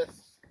not just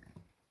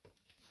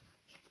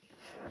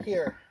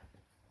here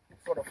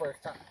for the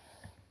first time.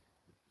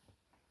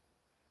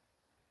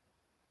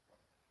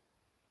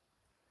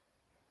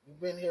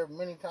 You've been here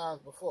many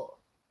times before.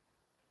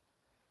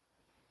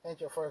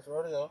 Ain't your first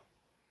rodeo.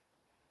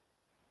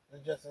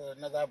 It's just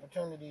another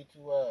opportunity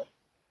to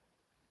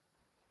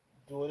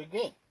do it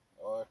again,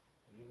 or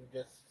you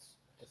just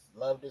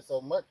loved it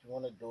so much you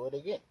want to do it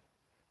again.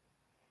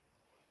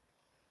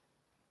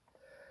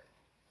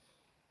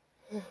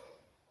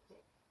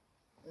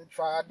 And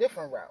try a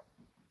different route,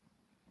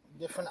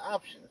 different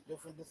options,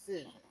 different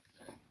decisions.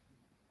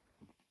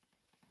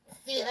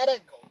 See how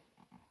that goes,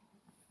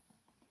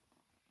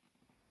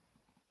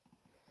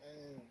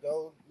 and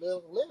go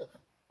live.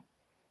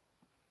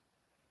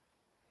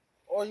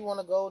 Or you want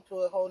to go to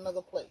a whole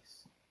nother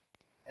place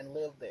and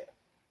live there.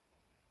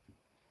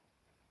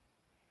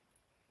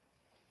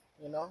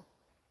 You know,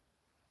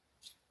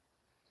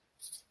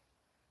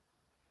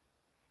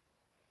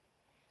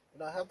 you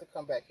don't have to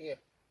come back here.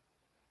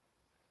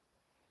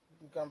 You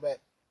can come back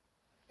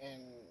in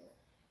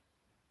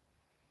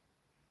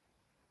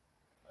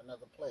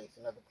another place,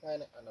 another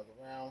planet, another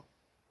realm,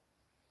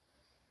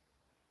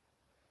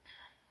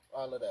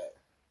 all of that.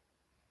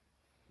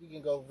 You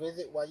can go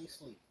visit while you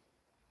sleep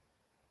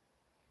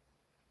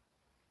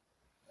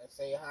and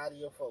say hi to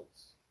your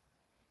folks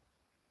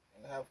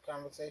and have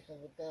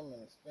conversations with them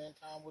and spend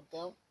time with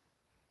them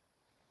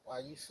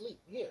while you sleep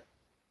here.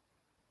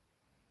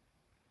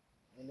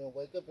 And then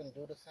wake up and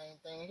do the same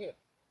thing here.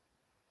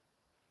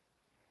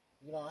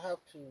 You don't have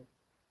to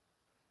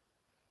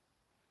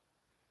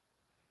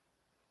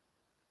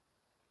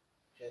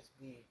just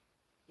be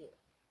here.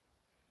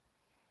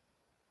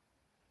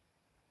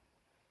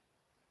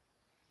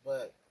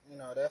 But,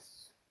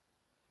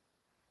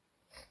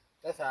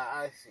 that's how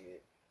I see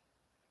it.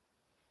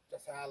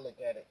 That's how I look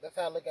at it. That's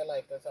how I look at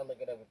life. That's how I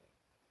look at everything.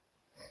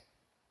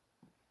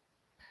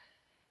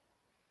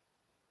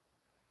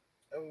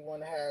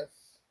 Everyone has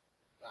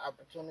the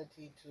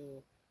opportunity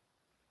to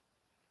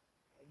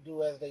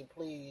do as they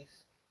please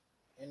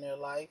in their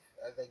life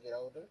as they get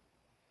older.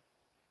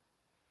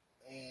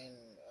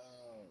 And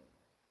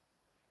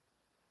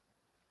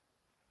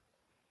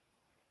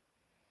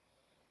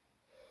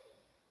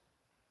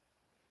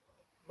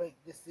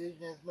make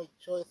decisions, make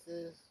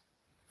choices,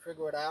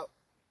 figure it out,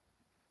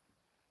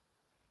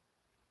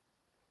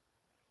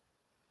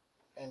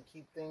 and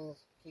keep things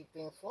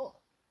flowing.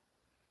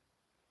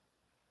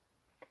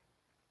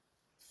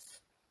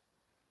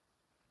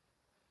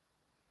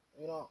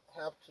 You don't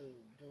have to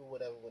do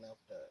what everyone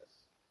else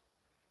does.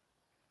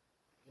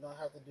 You don't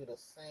have to do the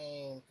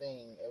same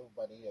thing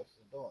everybody else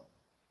is doing.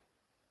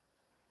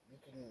 You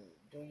can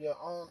do your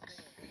own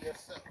thing, be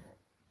yourself.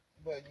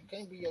 But you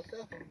can't be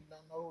yourself if you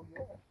don't know who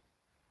you are.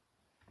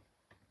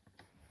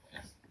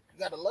 You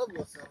gotta love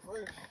yourself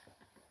first.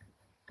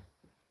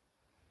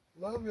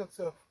 Love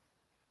yourself.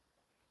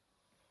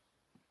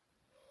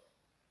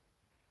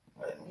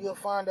 And you'll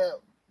find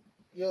out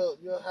you'll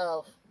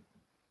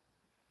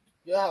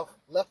have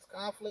less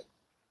conflict,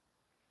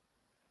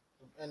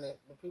 and the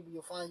people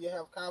you find you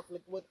have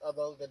conflict with are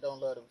those that don't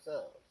love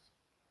themselves,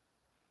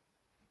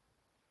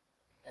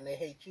 and they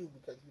hate you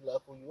because you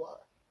love who you are,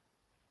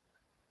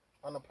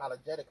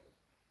 unapologetically.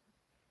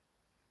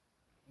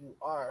 You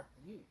are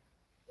you.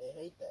 They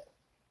hate that,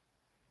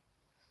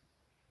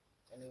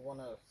 and they want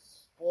to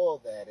spoil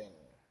that, and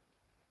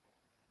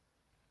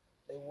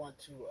they want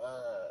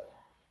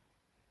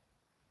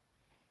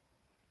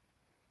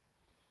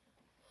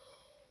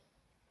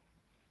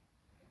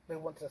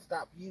to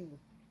stop you,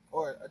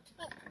 or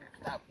attempt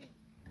to stop you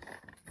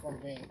from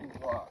being who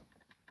you are.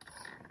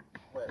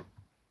 But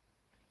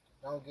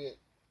don't get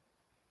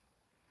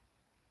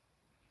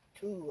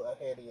too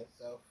ahead of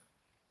yourself,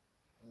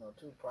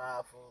 too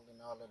prideful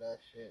and all of that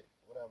shit,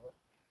 whatever.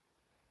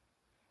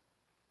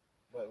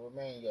 But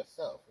remain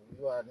yourself. If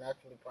you are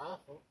naturally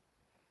prideful,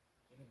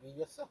 you can be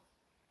yourself.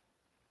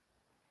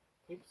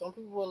 Some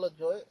people will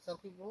enjoy it, some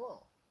people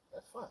won't.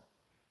 That's fine.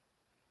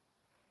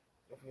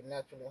 If you're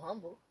naturally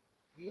humble,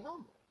 be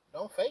humble.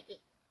 Don't fake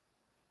it.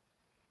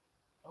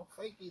 Don't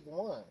fake either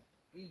one.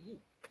 Be you.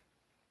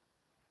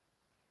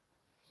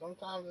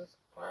 Sometimes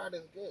pride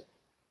is good.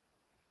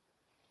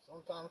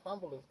 Sometimes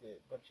humble is good,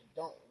 but you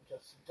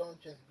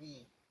don't just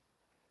be,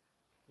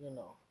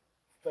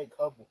 fake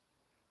humble.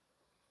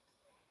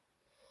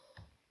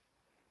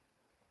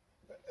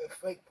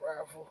 Fake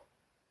prideful.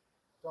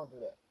 Don't do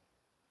that.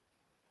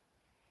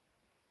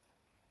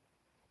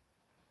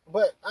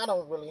 But I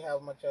don't really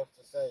have much else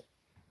to say.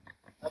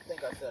 I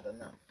think I said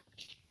enough.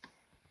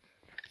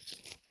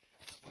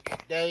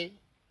 Good day.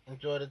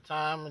 Enjoy the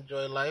time.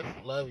 Enjoy life.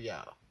 Love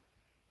y'all.